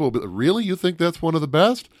most people will be like, really? You think that's one of the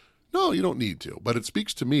best? No, you don't need to. But it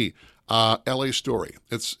speaks to me. L.A. Story.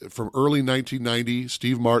 It's from early 1990,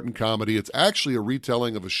 Steve Martin comedy. It's actually a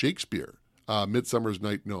retelling of a Shakespeare, Midsummer's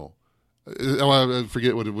Night. No. I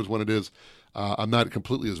forget which one it is. I'm not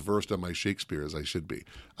completely as versed on my Shakespeare as I should be.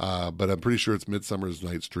 But I'm pretty sure it's Midsummer's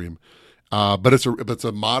Night's Dream. But it's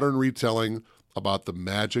a modern retelling about the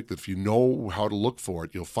magic that if you know how to look for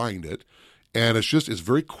it, you'll find it. And it's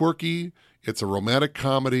very quirky. It's a romantic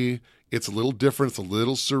comedy. It's a little different. It's a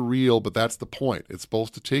little surreal, but that's the point. It's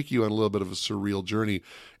supposed to take you on a little bit of a surreal journey,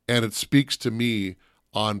 and it speaks to me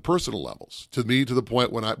on personal levels. To me, to the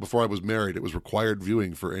point before I was married, it was required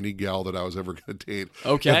viewing for any gal that I was ever going to date.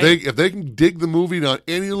 Okay. If they can dig the movie on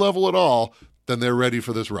any level at all, then they're ready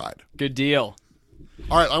for this ride. Good deal.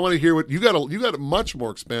 All right, I want to hear what you got. You got a much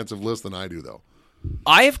more expansive list than I do, though.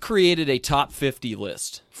 I have created a top 50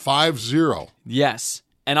 list. 50. Yes.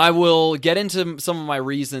 And I will get into some of my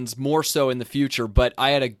reasons more so in the future, but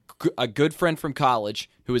I had a good friend from college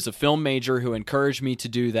who is a film major who encouraged me to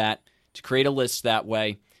do that, to create a list that way.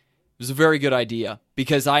 It was a very good idea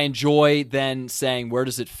because I enjoy then saying, where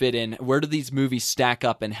does it fit in? Where do these movies stack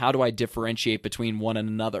up, and how do I differentiate between one and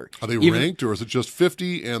another? Are they ranked, or is it just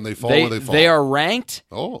 50 and they fall where they fall? They are ranked,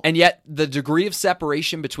 oh, and yet the degree of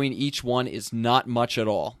separation between each one is not much at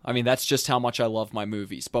all. I mean, that's just how much I love my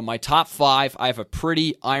movies. But my top 5, I have a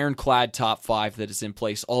pretty ironclad top 5 that is in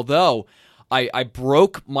place, although I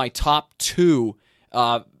broke my top 2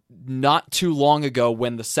 not too long ago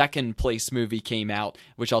when the second place movie came out,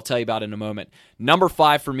 which I'll tell you about in a moment. Number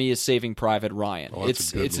 5 for me is Saving Private Ryan. Oh,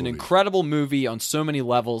 it's an incredible movie on so many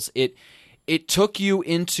levels. It took you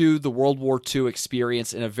into the World War II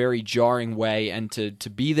experience in a very jarring way, and to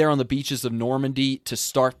be there on the beaches of Normandy to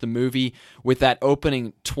start the movie with that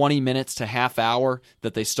opening 20 minutes to half hour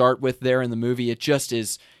that they start with there in the movie, it just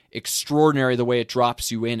is extraordinary the way it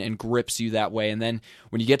drops you in and grips you that way. And then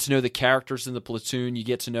when you get to know the characters in the platoon, you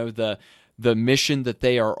get to know the mission that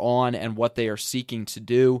they are on and what they are seeking to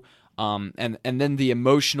do. And then the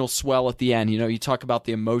emotional swell at the end. You know, you talk about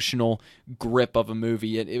the emotional grip of a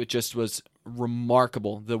movie. It just was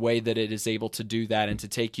remarkable the way that it is able to do that and to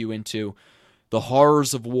take you into the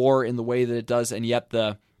horrors of war in the way that it does, and yet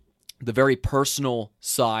the very personal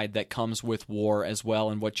side that comes with war as well,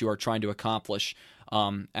 and what you are trying to accomplish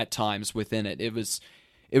at times within it. It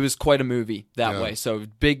was quite a movie that way. So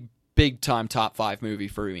big time top 5 movie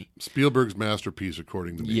for me. Spielberg's masterpiece,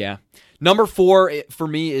 according to me. Yeah. Number 4 for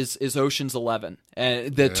me is Ocean's 11,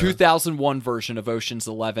 the 2001 version of Ocean's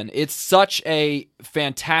 11. It's such a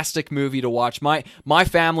fantastic movie to watch. My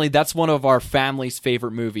family, that's one of our family's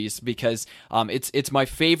favorite movies because it's my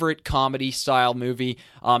favorite comedy style movie,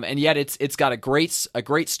 and yet it's got a great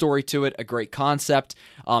story to it, a great concept.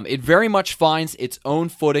 It very much finds its own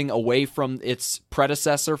footing away from its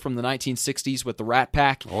predecessor from the 1960s with the Rat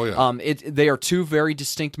Pack. Oh yeah. They are two very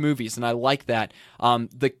distinct movies, and I like that.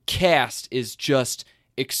 The cast is just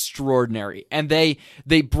extraordinary, and they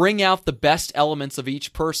bring out the best elements of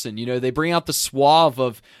each person. You know, they bring out the suave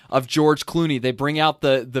of George Clooney. They bring out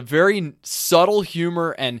the very subtle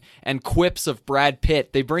humor and quips of Brad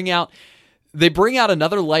Pitt. They bring out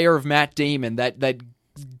another layer of Matt Damon, that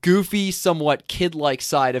goofy, somewhat kid-like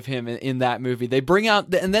side of him in that movie. They bring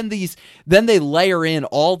out, and then they layer in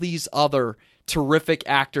all these other terrific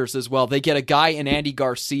actors as well. They get a guy in Andy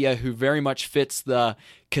Garcia who very much fits the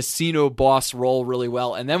casino boss role really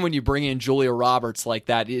well. And then when you bring in Julia Roberts like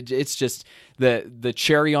that, it's just the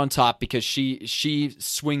cherry on top, because she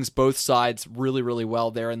swings both sides really, really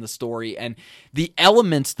well there in the story. And the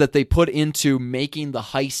elements that they put into making the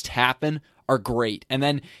heist happen are great. And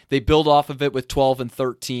then they build off of it with 12 and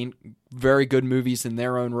 13, very good movies in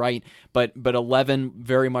their own right, but 11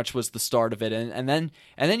 very much was the start of it. And then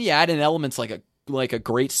you add in elements like a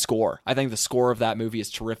great score. I think the score of that movie is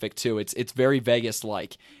terrific too. It's very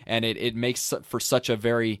Vegas-like, and it makes for such a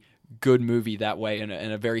very good movie that way, and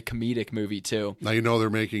a very comedic movie too. Now you know they're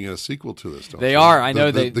making a sequel to this, don't they? Are. I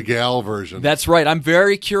know the Gal version. That's right. I'm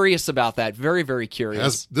very curious about that. Very, very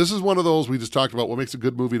curious. This is one of those we just talked about. What makes a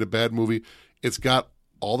good movie and a bad movie? It's got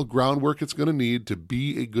all the groundwork it's going to need to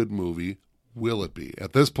be a good movie. Will it be?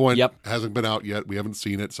 At this point, Yep. Hasn't been out yet. We haven't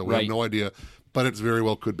seen it, so we have no idea. But it very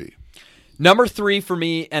well could be. Number 3 for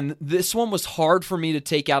me, and this one was hard for me to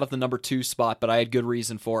take out of the number 2 spot, but I had good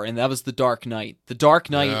reason for it, and that was The Dark Knight. The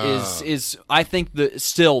Dark Knight is I think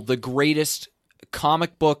still the greatest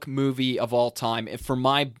comic book movie of all time for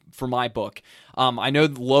my book. I know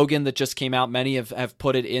Logan that just came out, many have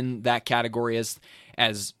put it in that category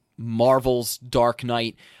as Marvel's Dark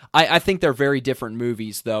Knight. I think they're very different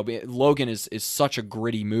movies, though. Logan is such a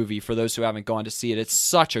gritty movie. For those who haven't gone to see it, it's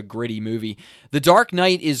such a gritty movie. The Dark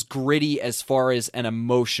Knight is gritty as far as an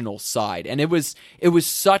emotional side, and it was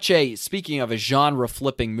such a, speaking of a genre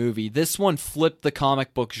flipping movie, this one flipped the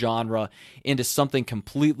comic book genre into something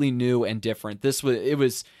completely new and different.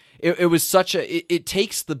 It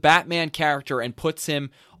takes the Batman character and puts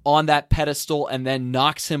him on that pedestal and then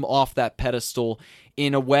knocks him off that pedestal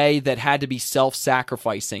in a way that had to be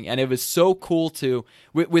self-sacrificing. And it was so cool to,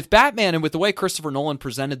 with Batman and with the way Christopher Nolan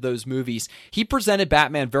presented those movies, he presented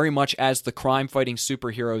Batman very much as the crime-fighting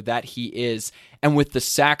superhero that he is, and with the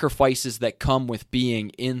sacrifices that come with being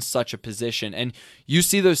in such a position. And you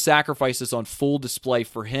see those sacrifices on full display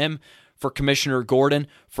for him, for Commissioner Gordon,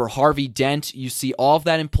 for Harvey Dent. You see all of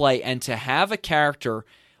that in play, and to have a character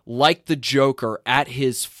like the Joker at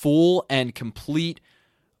his full and complete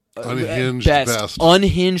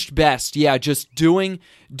unhinged best, yeah, just doing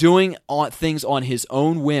things on his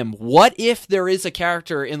own whim. What if there is a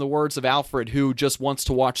character, in the words of Alfred, who just wants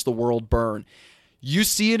to watch the world burn? You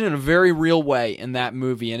see it in a very real way in that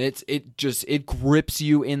movie, and it grips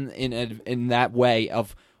you in that way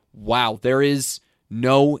of, wow, there is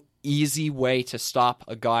no easy way to stop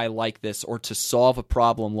a guy like this or to solve a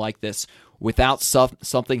problem like this without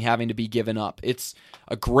something having to be given up. It's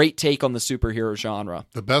a great take on the superhero genre.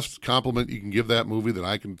 The best compliment you can give that movie that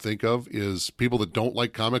I can think of is people that don't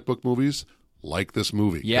like comic book movies like this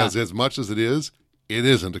movie. Yeah. Because as much as it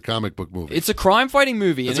isn't a comic book movie. It's a crime-fighting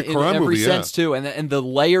movie in every movie, sense, too. And the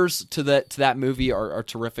layers to that movie are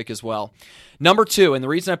terrific as well. Number 2, and the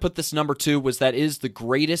reason I put this number 2 was that is the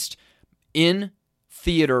greatest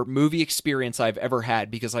in-theater movie experience I've ever had,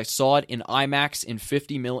 because I saw it in IMAX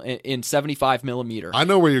in 75 millimeter. I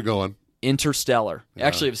know where you're going. Interstellar. Yeah.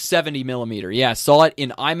 Actually, it was 70 millimeter. Yeah, saw it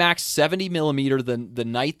in IMAX 70 millimeter the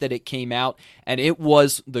night that it came out, and it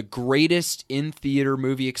was the greatest in-theater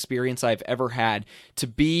movie experience I've ever had. To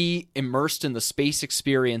be immersed in the space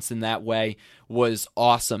experience in that way was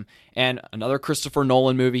awesome. And another Christopher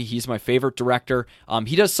Nolan movie. He's my favorite director.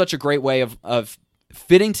 He does such a great way of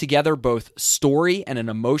fitting together both story and an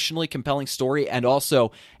emotionally compelling story, and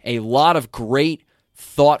also a lot of great,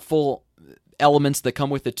 thoughtful elements that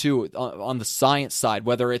come with it too on the science side,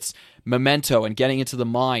 whether it's Memento and getting into the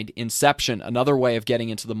mind, Inception, another way of getting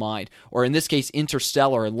into the mind, or in this case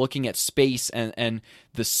Interstellar and looking at space and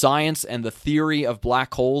the science and the theory of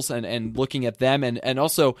black holes and looking at them, and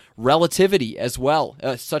also relativity as well.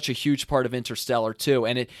 Such a huge part of Interstellar too,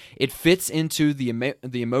 and it fits into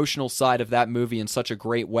the emotional side of that movie in such a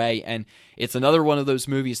great way. And it's another one of those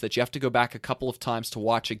movies that you have to go back a couple of times to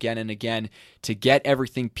watch again and again to get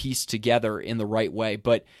everything pieced together in the right way.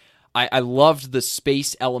 But I loved the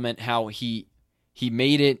space element, how he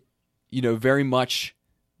made it, very much.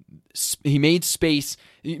 He made space.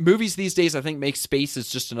 Movies these days, I think, make space as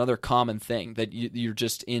just another common thing that you're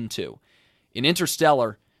just into. In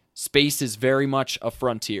Interstellar, space is very much a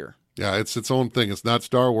frontier. Yeah, it's its own thing. It's not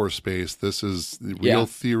Star Wars space. This is the real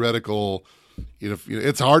theoretical.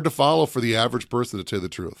 It's hard to follow for the average person, to tell you the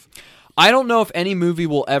truth. I don't know if any movie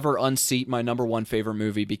will ever unseat my number 1 favorite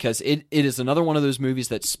movie, because it is another one of those movies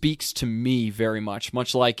that speaks to me very much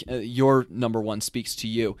like your number 1 speaks to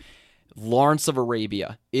you. Lawrence of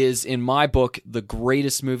Arabia is, in my book, the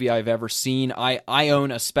greatest movie I've ever seen. I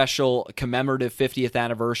own a special commemorative 50th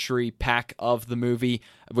anniversary pack of the movie,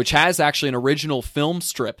 which has actually an original film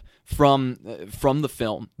strip from the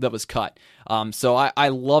film that was cut. So I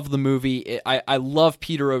love the movie. I love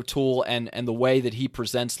Peter O'Toole and the way that he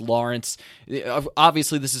presents Lawrence.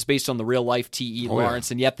 Obviously, this is based on the real-life T.E.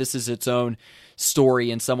 Lawrence, and yet this is its own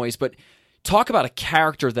story in some ways. But talk about a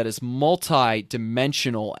character that is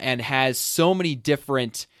multi-dimensional and has so many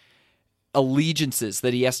different allegiances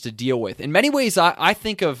that he has to deal with. In many ways, I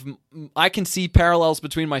can see parallels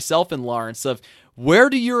between myself and Lawrence of where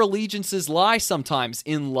do your allegiances lie sometimes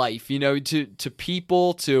in life, to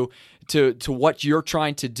people, to what you're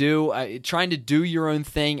trying to do your own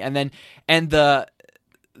thing, and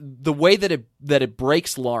the way that it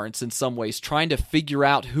breaks Lawrence in some ways, trying to figure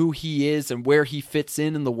out who he is and where he fits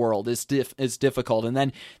in the world is difficult. And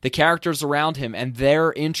then the characters around him and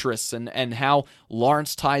their interests and how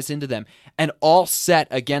Lawrence ties into them, and all set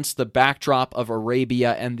against the backdrop of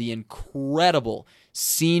Arabia and the incredible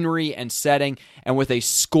scenery and setting, and with a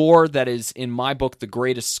score that is, in my book, the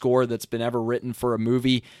greatest score that's been ever written for a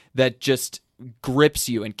movie, that just grips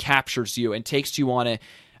you and captures you and takes you on an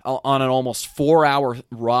almost 4-hour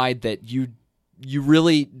ride that you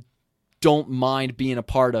really don't mind being a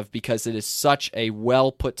part of, because it is such a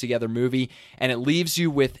well put together movie, and it leaves you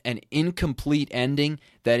with an incomplete ending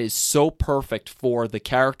that is so perfect for the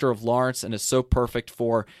character of Lawrence and is so perfect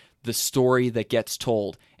for the story that gets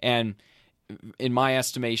told. And in my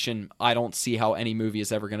estimation, I don't see how any movie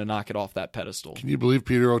is ever going to knock it off that pedestal. Can you believe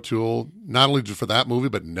Peter O'Toole, not only for that movie,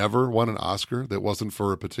 but never won an Oscar that wasn't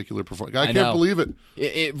for a particular performance? I can't believe it.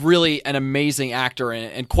 It really an amazing actor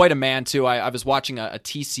and quite a man, too. I was watching a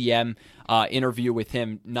TCM interview with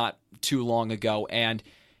him not too long ago, and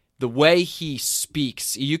the way he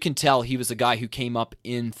speaks, you can tell he was a guy who came up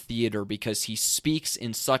in theater because he speaks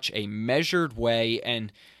in such a measured way,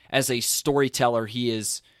 and as a storyteller, he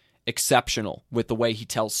is exceptional with the way he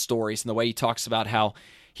tells stories and the way he talks about how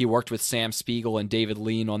he worked with Sam Spiegel and David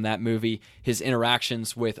Lean on that movie, his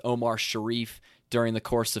interactions with Omar Sharif during the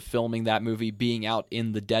course of filming that movie, being out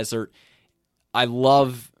in the desert. I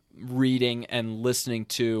love reading and listening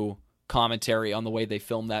to commentary on the way they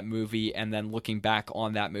filmed that movie and then looking back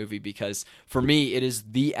on that movie, because for me it is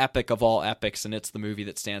the epic of all epics, and it's the movie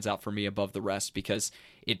that stands out for me above the rest because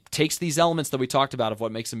it takes these elements that we talked about of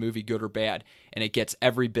what makes a movie good or bad, and it gets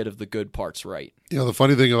every bit of the good parts right. You know, the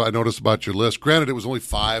funny thing I noticed about your list, granted it was only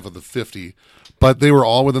 5 of the 50, but they were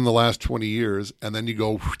all within the last 20 years, and then you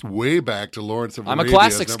go way back to Lawrence of Arabia. I'm a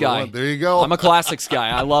classics guy. There you go. I'm a classics guy.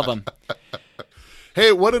 I love them.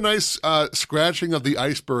 Hey, what a nice scratching of the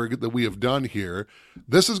iceberg that we have done here.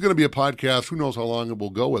 This is going to be a podcast. Who knows how long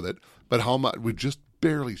we'll go with it, but how much we're just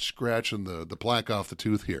barely scratching the plaque off the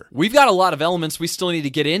tooth here. We've got a lot of elements we still need to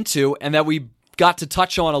get into and that we got to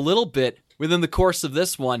touch on a little bit within the course of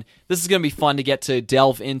this one. This is going to be fun to get to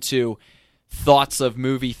delve into thoughts of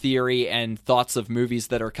movie theory and thoughts of movies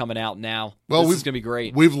that are coming out now. Well, this is going to be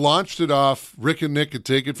great. We've launched it off. Rick and Nick could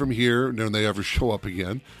take it from here when they ever show up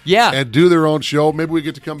again. Yeah. And do their own show. Maybe we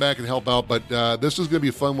get to come back and help out, but this is going to be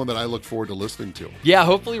a fun one that I look forward to listening to. Yeah,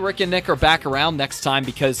 hopefully Rick and Nick are back around next time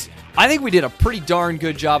because I think we did a pretty darn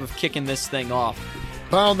good job of kicking this thing off.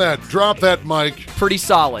 Pound that. Drop that mic. Pretty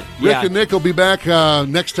solid. Rick and Nick will be back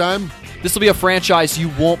next time. This will be a franchise you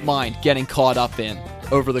won't mind getting caught up in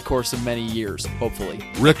over the course of many years, hopefully.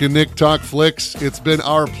 Rick and Nick Talk Flicks. It's been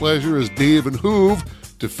our pleasure as Dave and Hoove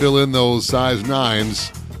to fill in those size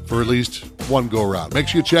 9s for at least one go-around. Make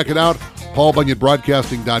sure you check it out.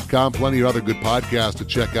 PaulBunyanBroadcasting.com. Plenty of other good podcasts to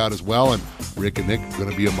check out as well. And Rick and Nick are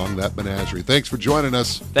going to be among that menagerie. Thanks for joining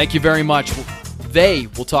us. Thank you very much. They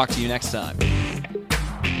will talk to you next time.